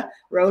 However,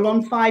 roll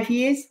on 5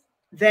 years,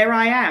 there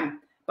I am.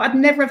 But I'd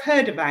never have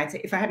heard about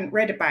it if I hadn't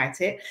read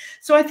about it.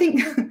 So I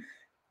think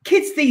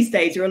kids these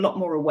days are a lot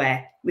more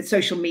aware with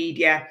social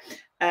media,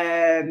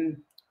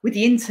 with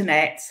the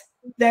internet.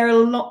 They're a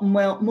lot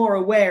more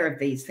aware of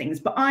these things.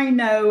 But I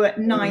know at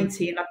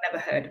 90 and I've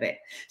never heard of it.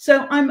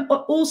 So I'm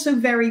also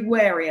very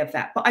wary of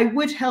that. But I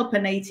would help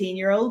an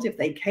 18-year-old if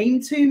they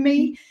came to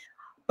me.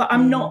 But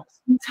I'm not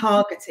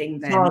targeting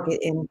them.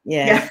 And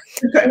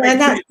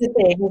that's the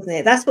thing, isn't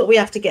it? That's what we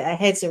have to get our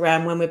heads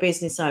around when we're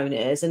business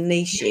owners and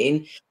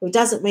niching. It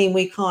doesn't mean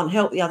we can't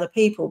help the other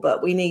people,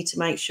 but we need to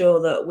make sure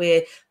that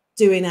we're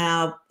doing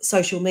our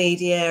social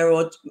media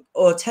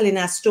or telling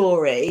our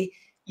story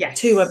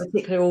to a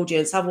particular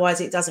audience.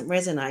 Otherwise, it doesn't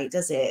resonate,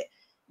 does it?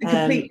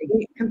 Completely.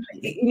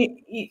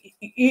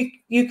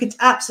 You could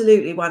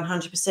absolutely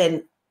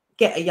 100%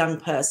 get a young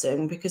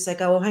person because they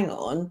go, oh, hang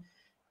on.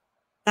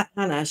 That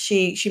Hannah,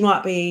 she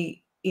might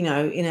be, you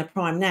know, in her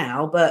prime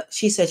now, but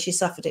she said she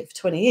suffered it for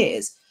 20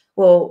 years.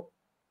 Well,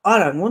 I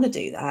don't want to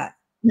do that.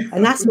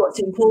 And that's what's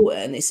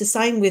important. It's the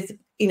same with,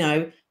 you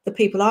know, the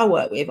people I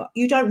work with.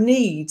 You don't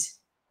need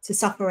to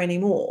suffer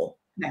anymore.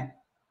 No.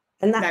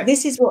 And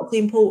this is what's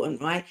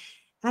important, right?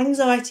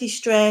 Anxiety,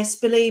 stress,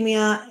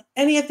 bulimia,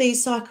 any of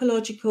these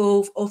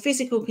psychological or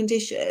physical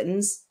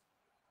conditions,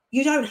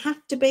 you don't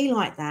have to be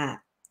like that.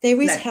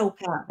 There is help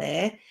out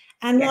there.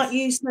 And like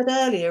you said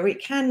earlier, we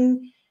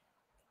can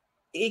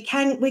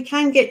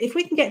get, if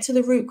we can get to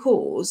the root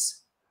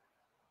cause,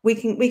 we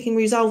can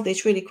resolve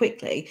this really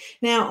quickly.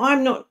 Now,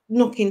 I'm not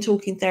knocking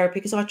talking therapy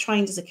because I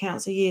trained as a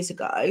counsellor years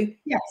ago.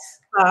 Yes.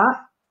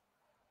 But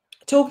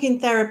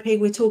talking therapy,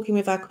 we're talking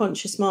with our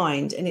conscious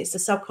mind, and it's the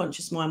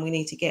subconscious mind we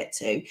need to get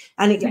to.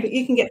 And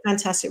you can get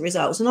fantastic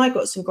results. And I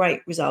got some great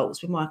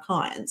results with my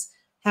clients.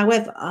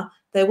 However,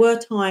 there were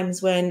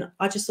times when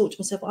I just thought to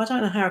myself, I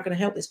don't know how I'm going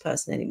to help this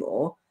person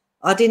anymore.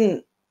 I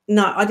didn't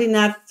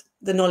have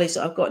the knowledge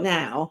that I've got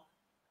now,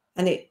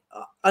 and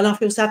I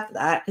feel sad for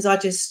that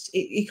because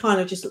it kind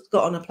of just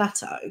got on a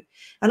plateau.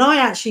 And I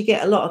actually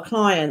get a lot of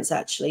clients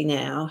actually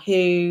now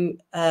who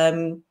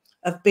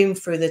have been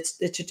through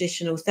the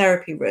traditional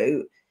therapy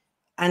route,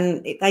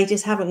 and they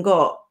just haven't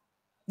got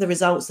the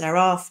results they're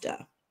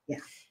after. Yeah.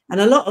 And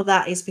a lot of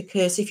that is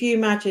because if you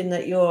imagine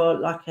that you're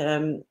like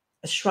a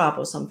shrub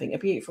or something, a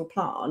beautiful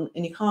plant,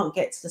 and you can't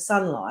get to the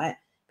sunlight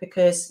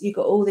because you've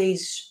got all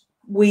these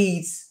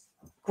weeds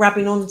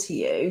grabbing onto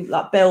you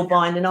like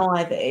bellvine and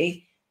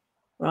ivy,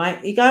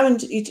 right? You go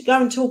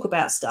and talk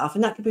about stuff,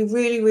 and that could be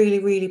really, really,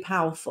 really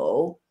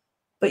powerful,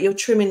 but you're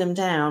trimming them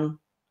down,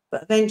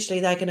 but eventually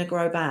they're going to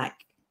grow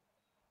back.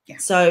 Yeah.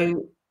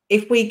 So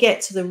if we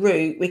get to the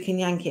root, we can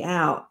yank it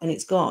out and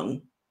it's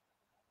gone.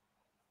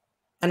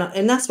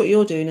 And that's what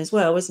you're doing as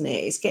well, isn't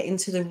it? It's getting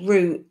to the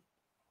root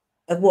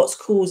of what's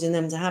causing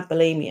them to have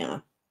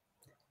bulimia.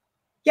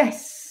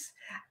 Yes.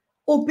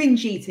 or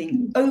binge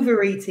eating,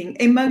 overeating,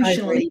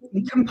 emotional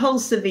eating,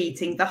 compulsive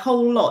eating, the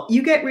whole lot.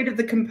 You get rid of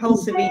the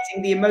compulsive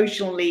eating, the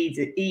emotional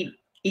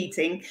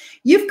eating,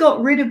 you've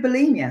got rid of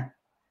bulimia,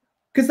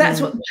 because that's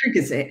what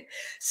triggers it.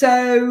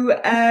 So,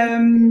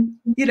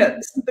 you know,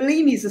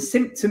 bulimia is a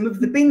symptom of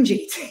the binge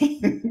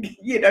eating.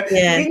 You know,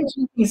 binge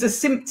eating is a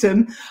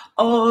symptom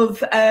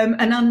of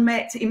an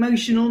unmet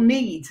emotional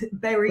need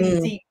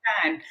buried deep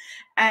down.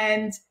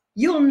 And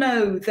you'll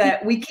know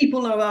that we keep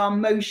all of our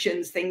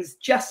emotions, things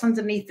just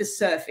underneath the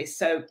surface.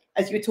 So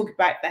as you were talking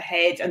about the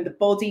head and the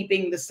body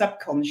being the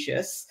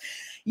subconscious,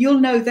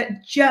 you'll know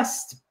that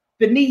just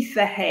beneath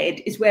the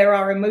head is where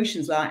our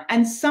emotions are.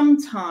 And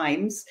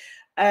sometimes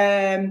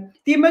the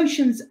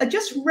emotions are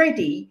just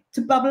ready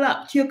to bubble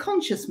up to your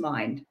conscious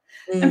mind.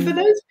 And for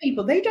those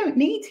people, they don't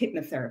need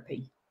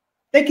hypnotherapy.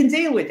 They can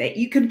deal with it.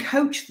 You can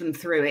coach them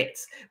through it,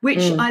 which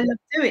I love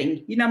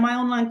doing. You know, my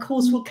online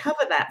course will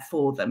cover that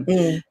for them.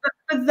 But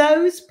for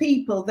those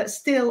people that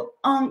still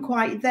aren't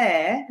quite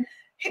there,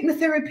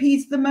 hypnotherapy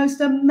is the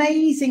most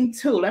amazing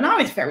tool. And I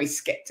was very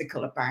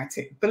skeptical about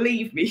it,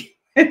 believe me.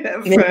 At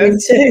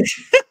first. Me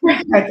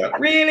too. I thought,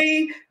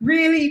 really,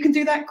 you can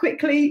do that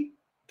quickly?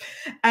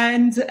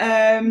 And,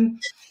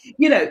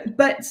 you know,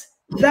 but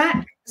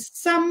that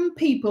some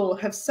people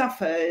have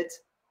suffered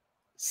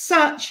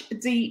such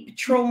deep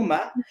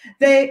trauma,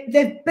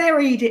 they've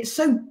buried it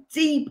so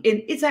deep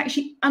in, it's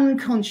actually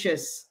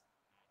unconscious.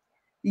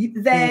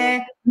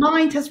 Their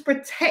mind has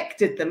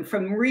protected them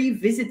from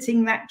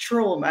revisiting that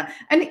trauma,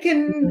 and it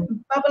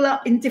can bubble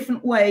up in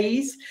different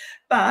ways.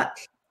 But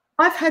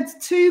I've had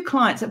 2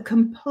 clients that have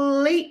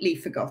completely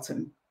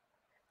forgotten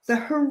the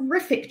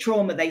horrific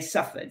trauma they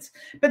suffered,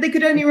 but they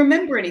could only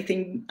remember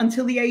anything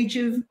until the age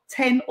of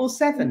 10 or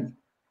 7,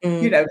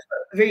 you know,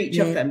 for each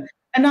of them.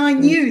 And I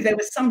knew there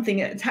was something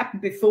that had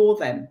happened before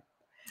them.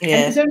 And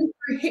it was only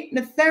through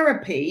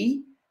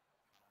hypnotherapy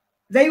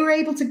they were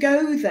able to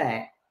go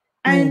there.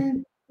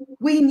 And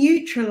we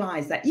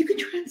neutralize that. You can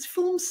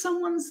transform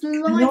someone's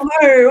life.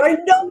 I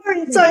know.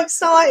 It's so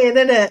exciting,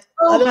 isn't it?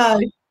 I know.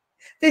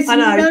 There's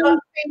no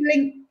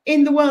feeling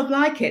in the world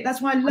like it. That's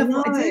why I love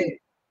what I do.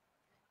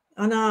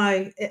 I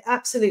know,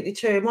 absolutely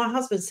true. My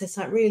husband said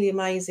something really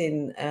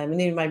amazing, and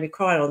he made me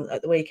cry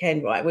at the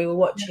weekend. Right, we were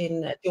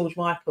watching George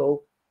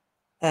Michael.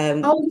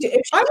 I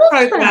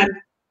program.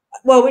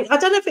 Well, I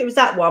don't know if it was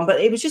that one, but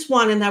it was just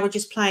one, and they were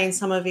just playing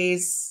some of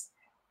his.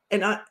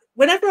 And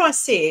whenever I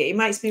see it, it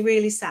makes me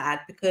really sad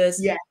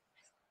because,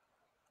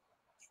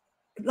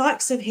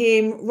 likes of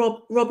him,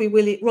 Robin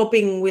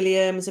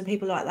Williams, and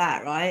people like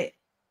that, right?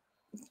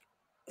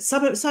 So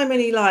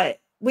many,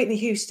 like Whitney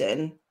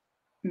Houston.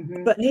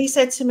 But he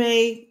said to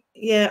me,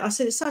 I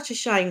said, it's such a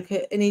shame.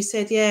 And he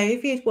said,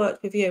 if he'd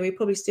worked with you, he'd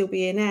probably still be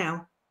here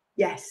now.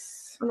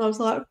 Yes. And I was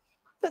like,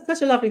 that's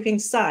such a lovely thing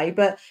to say.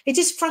 But it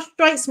just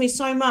frustrates me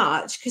so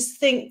much because I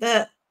think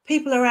that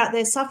people are out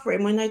there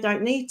suffering when they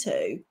don't need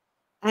to.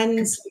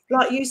 And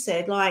like you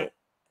said, like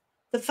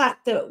the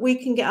fact that we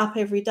can get up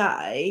every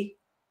day,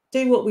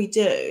 do what we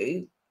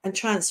do and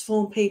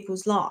transform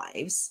people's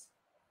lives,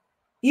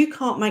 you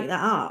can't make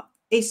that up.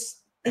 It's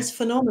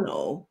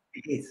phenomenal.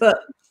 It is. But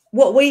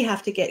what we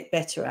have to get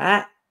better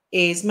at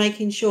is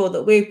making sure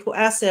that we put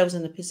ourselves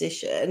in a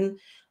position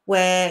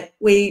where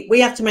we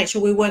have to make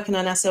sure we're working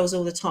on ourselves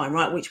all the time,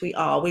 right? Which we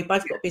are. We've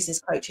both got business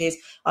coaches.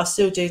 I'm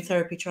still doing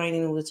therapy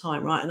training all the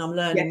time, right? And I'm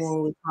learning more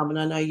all the time, and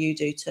I know you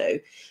do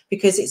too,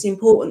 because it's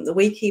important that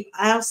we keep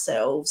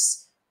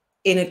ourselves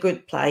in a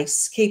good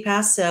place, keep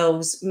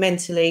ourselves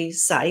mentally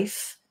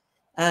safe.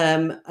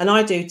 And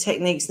I do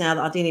techniques now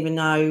that I didn't even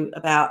know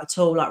about at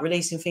all, like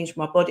releasing things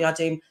from my body. I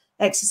do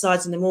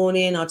exercise in the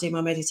morning. I do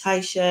my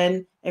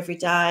meditation every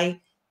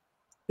day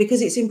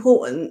because it's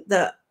important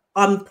that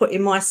I'm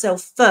putting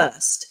myself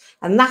first.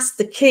 And that's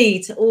the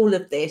key to all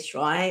of this,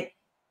 right?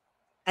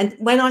 And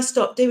when I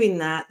stop doing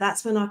that,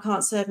 that's when I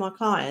can't serve my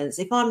clients.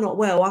 If I'm not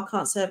well, I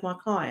can't serve my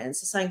clients.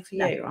 The same for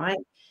you, right?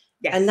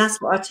 Yes. And that's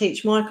what I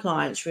teach my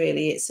clients,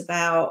 really. It's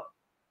about,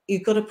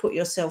 you've got to put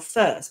yourself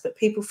first, but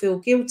people feel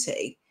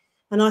guilty.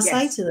 And I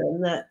say to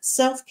them that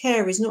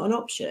self-care is not an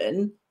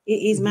option. It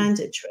is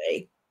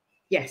mandatory.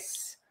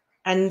 Yes.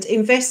 And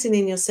investing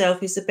in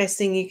yourself is the best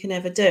thing you can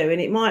ever do.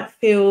 And it might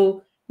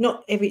feel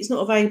it's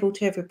not available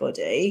to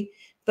everybody,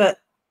 but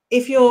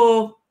if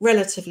you're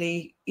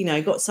relatively,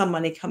 got some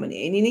money coming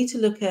in, you need to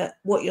look at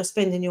what you're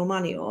spending your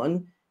money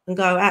on and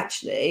go,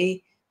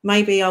 actually,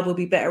 maybe I will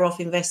be better off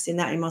investing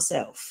that in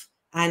myself.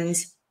 And,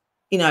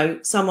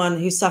 someone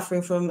who's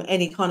suffering from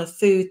any kind of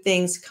food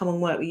things, come and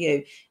work with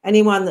you.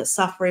 Anyone that's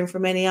suffering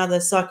from any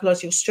other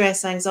psychological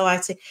stress,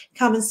 anxiety,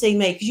 come and see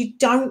me, because you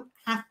don't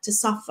have to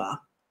suffer.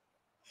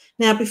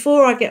 Now,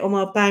 before I get on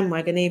my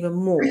bandwagon even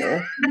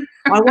more,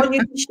 I want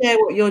you to share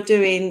what you're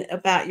doing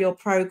about your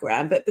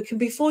program. But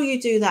before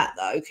you do that,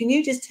 though, can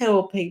you just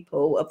tell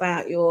people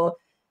about your?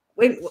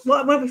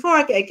 Well, before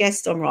I get a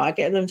guest on, right, I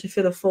get them to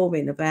fill a form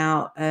in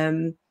about,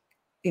 why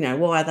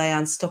are they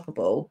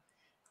unstoppable?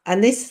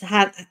 And this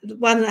had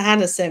one that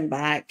Hannah sent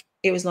back.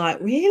 It was like,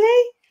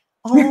 really?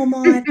 Oh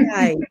my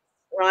day,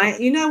 right?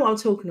 You know what I'm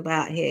talking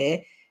about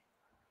here.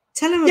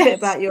 Tell them a bit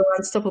about your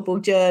unstoppable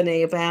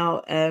journey,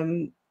 about,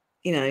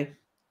 you know,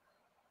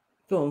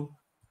 go on.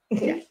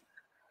 Yeah.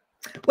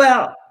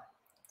 Well,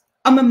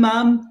 I'm a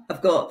mum.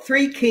 I've got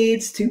 3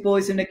 kids, 2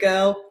 boys and a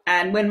girl.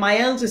 And when my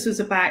eldest was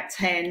about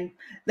 10,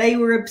 they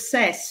were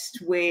obsessed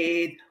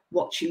with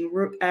watching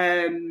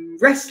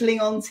wrestling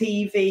on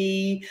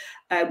TV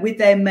with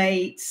their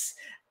mates,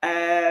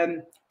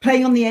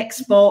 playing on the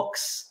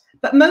Xbox.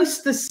 But most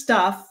of the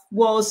stuff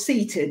was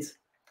seated.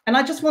 And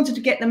I just wanted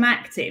to get them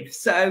active.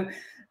 So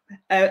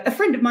a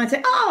friend of mine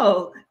said,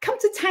 oh, come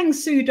to Tang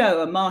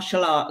Sudo, a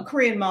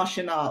Korean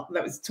martial art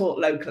that was taught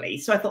locally.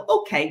 So I thought,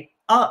 okay,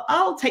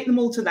 I'll take them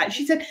all to that.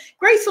 She said,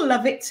 Grace will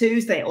love it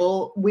too.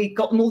 We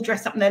got them all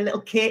dressed up in their little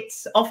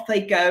kits. Off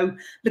they go,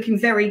 looking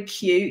very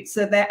cute.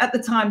 So at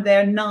the time,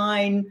 they're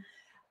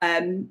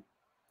 11,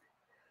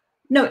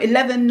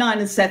 9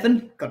 and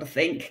 7, got to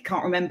think,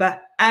 can't remember.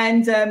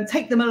 And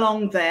take them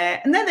along there.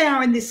 And there they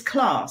are in this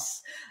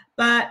class.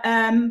 But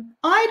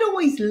I'd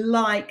always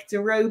liked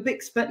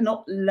aerobics, but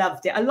not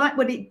loved it. I liked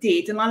what it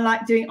did, and I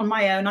liked doing it on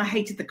my own. I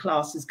hated the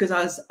classes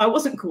because I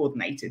wasn't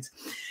coordinated.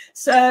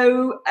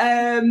 So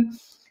I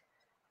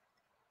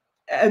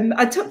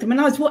took them,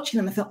 and I was watching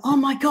them. I thought, oh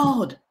my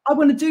God, I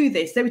want to do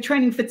this. They were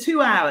training for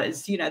 2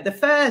 hours. You know, the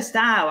first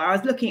hour I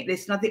was looking at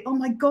this, and I think, oh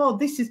my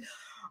God,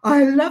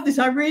 I love this.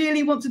 I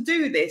really want to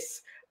do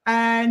this.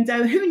 And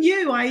who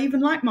knew I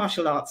even liked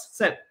martial arts?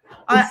 So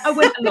I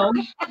went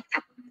along.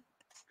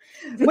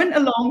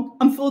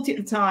 I'm 40 at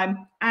the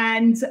time,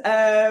 and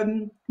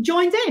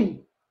joined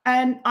in,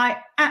 and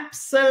I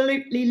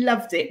absolutely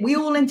loved it. We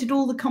all entered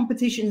all the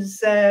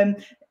competitions,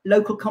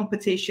 local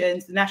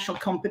competitions, the national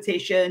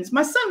competitions.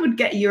 My son would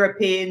get a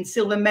European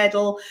silver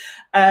medal,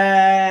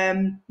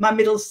 my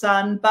middle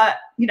son, but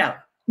you know,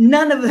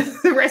 none of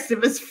the rest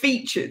of us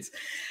featured.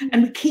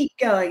 And we keep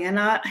going, and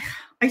I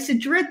used to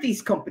dread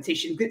these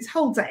competitions because it's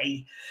whole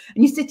day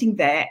and you're sitting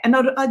there, and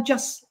I'd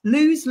just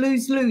lose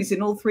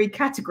in all 3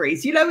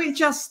 categories. You know, it's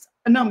just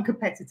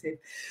non-competitive.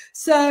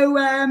 So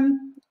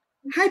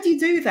how do you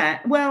do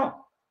that?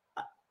 Well,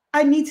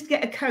 I needed to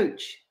get a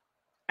coach,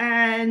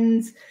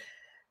 and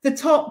the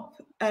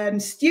top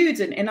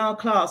student in our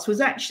class was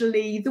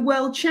actually the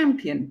world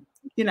champion.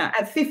 You know,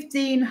 at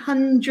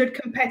 1,500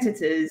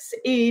 competitors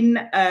in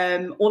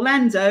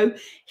Orlando,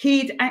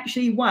 he'd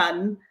actually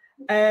won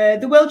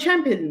the world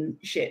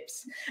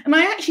championships. And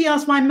I actually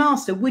asked my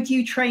master, would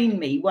you train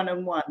me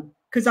one-on-one?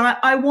 Because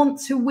I want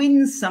to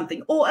win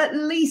something, or at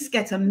least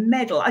get a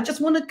medal. I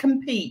just want to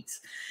compete.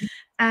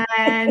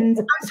 And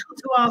I was going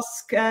to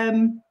ask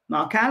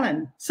Mark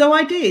Allen. So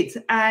I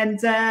did. And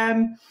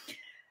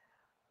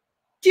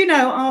do you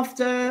know,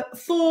 after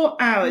 4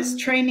 hours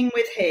training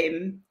with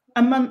him,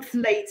 a month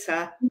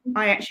later,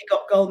 I actually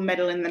got gold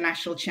medal in the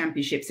national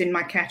championships in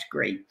my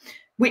category,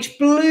 which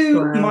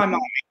blew my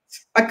mind.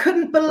 I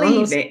couldn't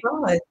believe it.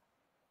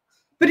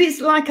 But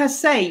it's like I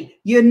say,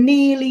 you're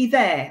nearly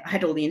there. I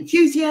had all the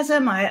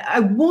enthusiasm. I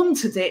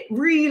wanted it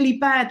really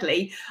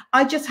badly.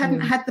 I just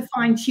hadn't had the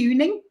fine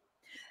tuning.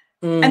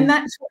 And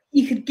that's what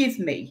he could give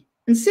me.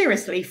 And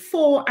seriously,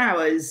 4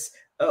 hours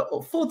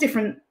or 4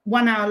 different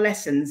 1-hour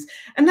lessons.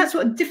 And that's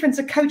what a difference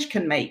a coach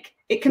can make.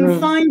 It can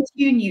fine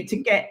tune you to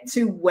get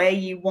to where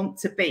you want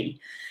to be.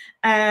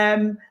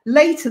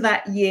 Later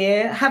that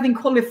year, having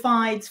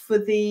qualified for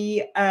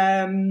the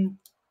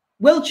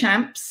World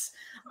Champs,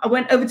 I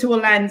went over to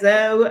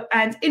Orlando,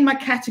 and in my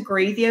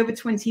category, the over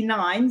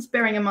 29s,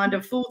 bearing in mind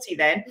I'm 40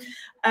 then,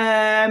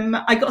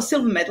 I got a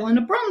silver medal and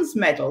a bronze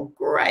medal.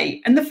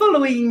 Great. And the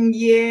following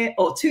year,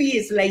 or 2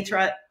 years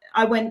later,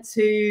 I went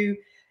to,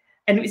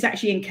 and it was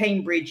actually in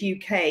Cambridge,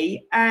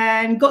 UK,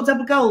 and got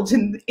double gold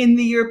in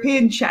the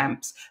European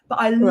Champs. But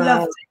I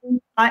loved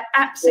it. I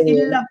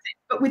absolutely loved it.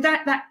 But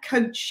without that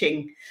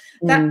coaching,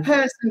 that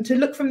person to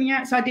look from the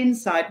outside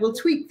inside, we'll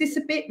tweak this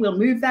a bit, we'll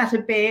move that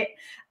a bit.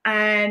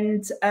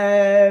 And,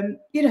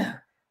 you know.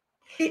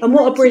 And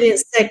what a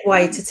brilliant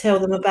segue to tell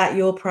them about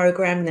your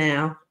program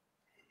now.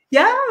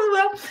 Yeah,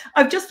 well,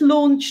 I've just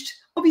launched,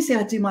 obviously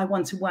I do my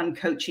one-to-one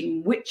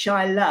coaching, which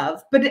I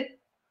love, but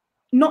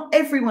not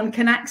everyone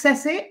can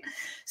access it.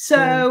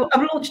 So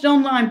I've launched an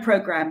online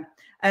program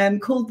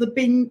called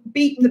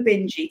Beat the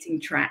Binge Eating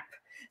Trap.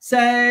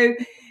 So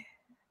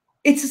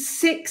it's a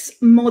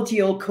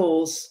 6-module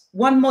course,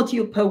 1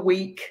 module per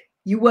week.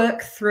 You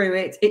work through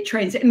it, it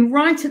trains it. And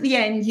right at the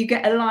end, you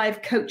get a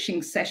live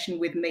coaching session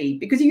with me,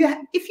 because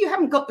if you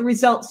haven't got the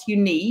results you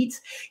need,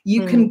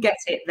 you can get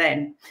it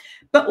then.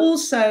 But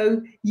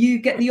also you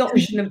get the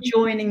option of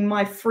joining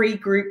my free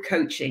group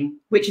coaching,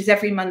 which is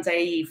every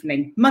Monday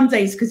evening.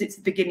 Mondays, because it's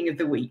the beginning of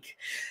the week.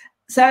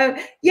 So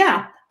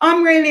yeah,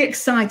 I'm really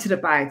excited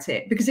about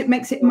it because it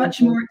makes it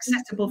much more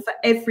accessible for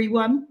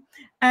everyone.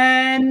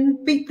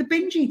 And beat the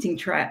binge eating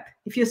trap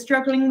if you're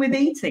struggling with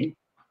eating.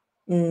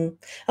 And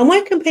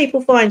where can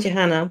people find you,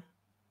 Hanna?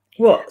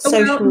 What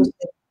socials?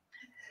 Well,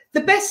 the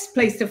best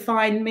place to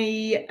find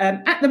me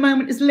at the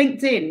moment is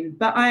LinkedIn,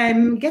 but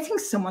I'm getting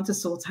someone to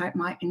sort out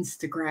my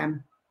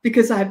Instagram.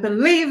 because I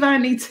believe I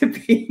need to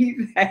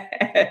be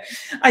there.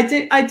 I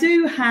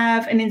do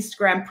have an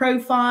Instagram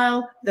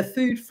profile, the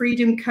Food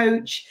Freedom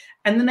Coach,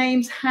 and the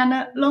name's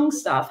Hanna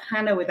Longstaff,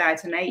 Hanna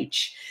without an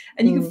H.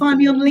 And you can find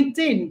me on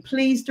LinkedIn.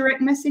 Please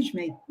direct message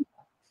me.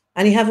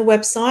 And you have a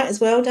website as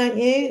well, don't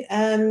you?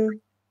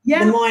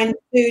 Yeah. The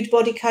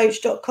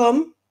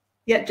mindfoodbodycoach.com.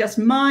 Yeah, just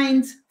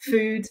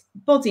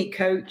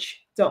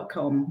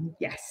mindfoodbodycoach.com.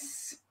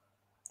 Yes.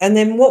 And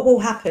then what will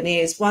happen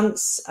is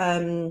once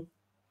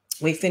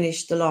we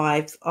finish the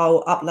live,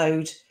 I'll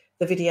upload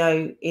the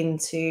video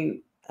into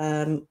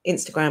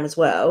Instagram as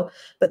well.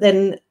 But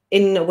then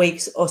in a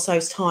week or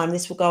so's time,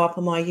 this will go up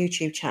on my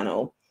YouTube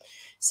channel.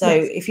 So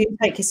if you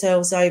take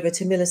yourselves over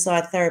to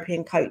Millieside Therapy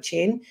and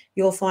Coaching,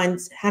 you'll find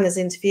Hannah's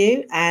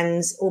interview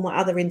and all my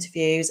other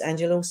interviews, and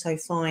you'll also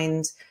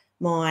find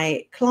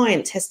my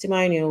client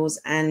testimonials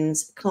and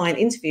client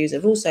interviews.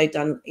 I've also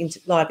done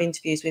live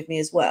interviews with me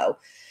as well.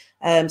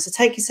 So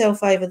take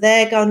yourself over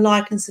there, go and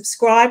like and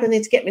subscribe. I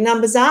need to get my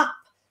numbers up.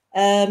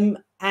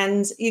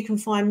 And you can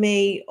find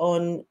me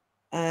on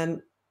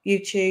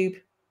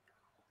YouTube,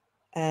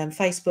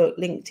 Facebook,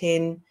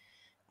 LinkedIn,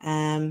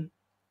 and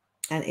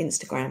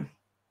Instagram.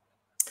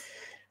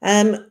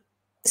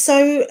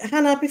 So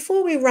Hanna,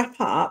 before we wrap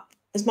up,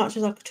 as much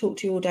as I could talk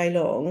to you all day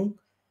long,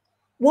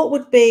 what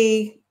would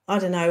be, I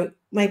don't know,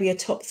 maybe a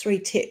top 3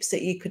 tips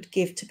that you could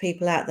give to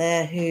people out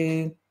there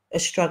who are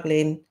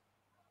struggling,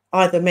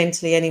 either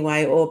mentally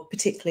anyway, or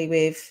particularly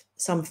with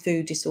some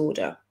food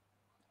disorder?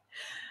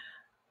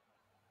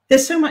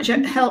 There's so much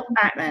help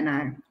out there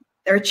now.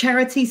 There are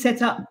charities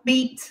set up.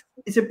 Beat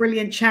is a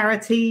brilliant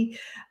charity.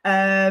 You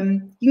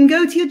can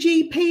go to your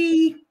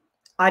GP.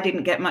 I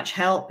didn't get much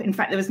help. In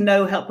fact, there was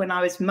no help when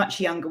I was much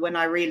younger, when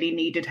I really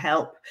needed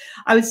help.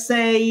 I would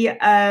say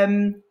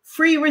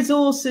free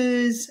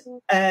resources,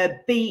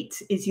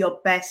 Beat is your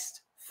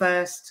best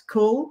first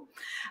call.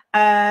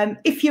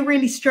 If you're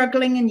really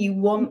struggling and you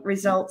want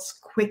results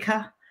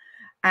quicker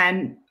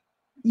and,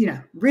 you know,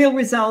 real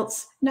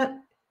results,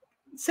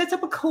 set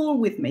up a call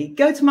with me.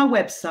 Go to my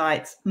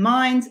website,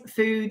 Mind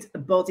Food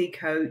Body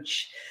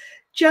Coach.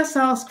 Just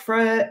ask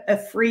for a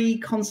free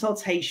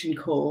consultation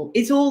call.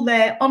 It's all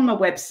there on my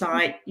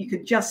website. You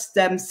could just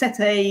set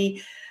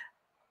a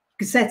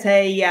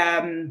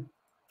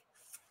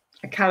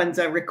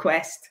calendar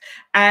request,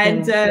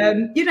 and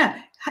you know,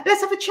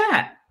 let's have a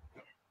chat.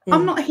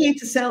 I'm not here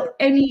to sell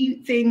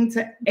anything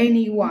to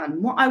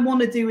anyone. What I want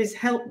to do is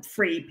help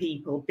free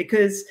people,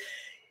 because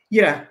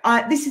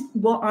this is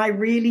what I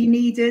really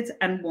needed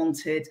and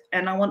wanted,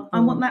 and I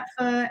want that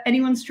for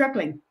anyone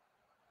struggling.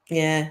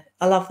 Yeah,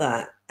 I love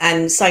that.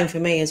 And same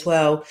for me as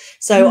well.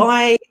 So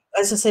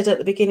as I said at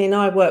the beginning,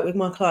 I work with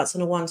my clients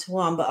on a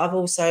one-to-one, but I've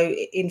also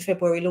in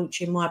February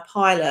launching my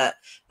pilot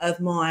of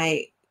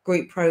my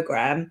group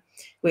program,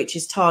 which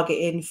is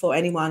targeting for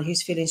anyone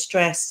who's feeling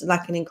stressed,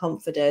 lacking in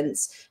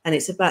confidence. And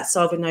it's about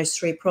solving those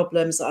 3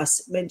 problems that I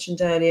mentioned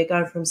earlier,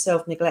 going from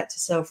self-neglect to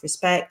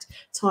self-respect,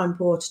 time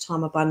poor to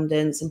time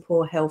abundance, and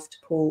poor health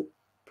to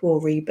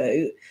poor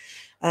reboot.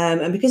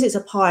 And because it's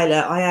a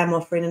pilot, I am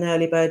offering an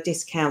early bird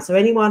discount. So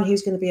anyone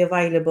who's going to be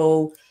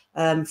available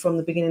from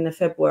the beginning of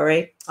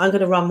February, I'm going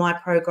to run my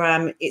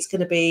program. It's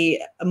going to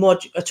be a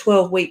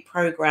 12-week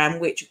program,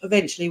 which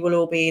eventually will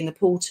all be in the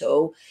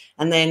portal.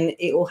 And then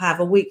it will have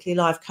a weekly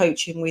live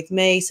coaching with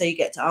me. So you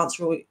get to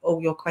answer all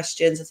your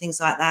questions and things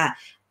like that.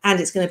 And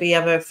it's going to be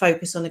a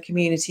focus on the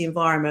community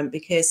environment,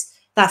 because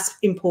that's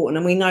important.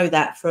 And we know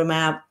that from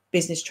our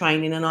business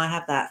training. And I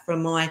have that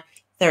from my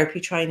therapy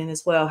training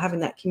as well. Having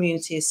that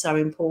community is so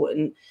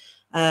important.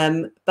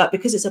 But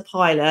because it's a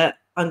pilot,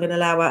 I'm going to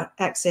allow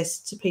access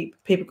to people.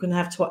 People can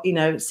have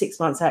 6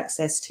 months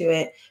access to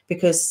it,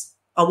 because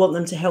I want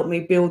them to help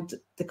me build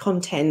the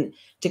content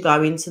to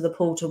go into the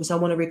portal, because I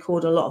want to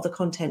record a lot of the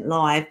content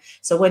live.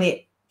 So when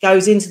it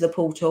goes into the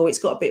portal, it's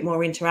got a bit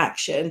more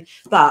interaction.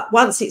 But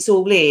once it's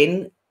all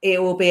in,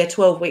 it will be a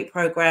 12-week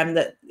program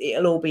that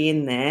it'll all be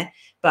in there.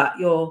 But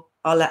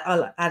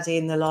I'll add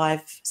in the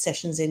live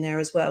sessions in there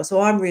as well.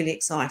 So I'm really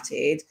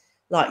excited,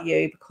 like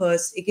you,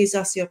 because it gives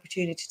us the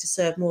opportunity to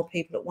serve more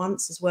people at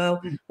once as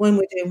well. When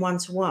we're doing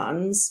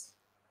one-to-ones,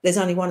 there's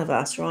only one of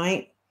us,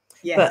 right?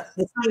 Yes. But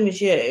the same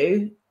as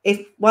you,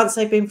 if once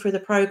they've been through the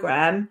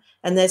program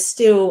and there's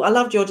still, I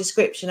loved your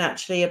description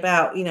actually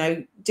about,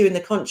 doing the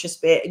conscious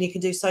bit, and you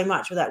can do so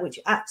much with that, which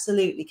you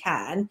absolutely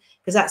can,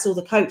 because that's all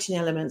the coaching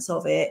elements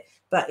of it.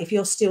 But if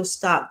you're still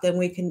stuck, then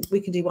we can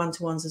do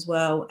one-to-ones as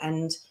well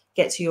and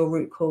get to your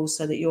root cause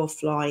so that you're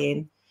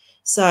flying.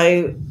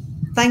 So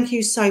thank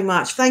you so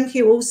much. Thank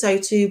you also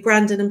to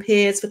Brandon and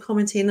Piers for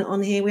commenting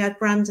on here. We had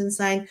Brandon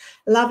saying,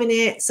 loving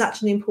it,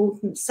 such an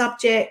important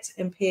subject.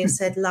 And Piers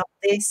said, love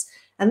this.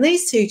 And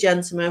these 2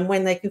 gentlemen,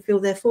 when they can fill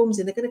their forms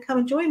in, they're going to come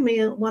and join me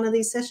at one of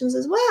these sessions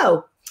as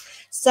well.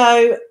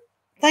 So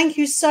thank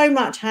you so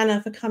much,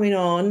 Hanna, for coming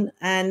on.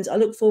 And I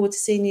look forward to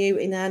seeing you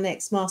in our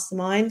next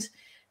mastermind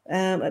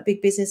at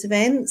big business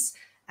events.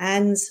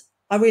 And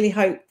I really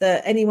hope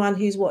that anyone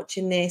who's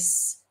watching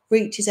this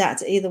reaches out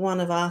to either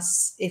one of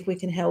us if we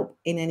can help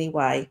in any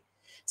way.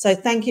 So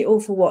thank you all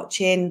for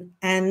watching,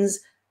 and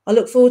I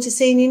look forward to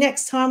seeing you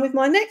next time with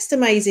my next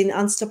amazing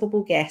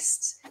unstoppable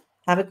guests.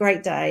 Have a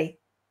great day.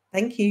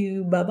 Thank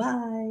you.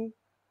 Bye-bye.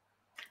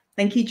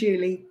 Thank you,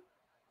 Julie.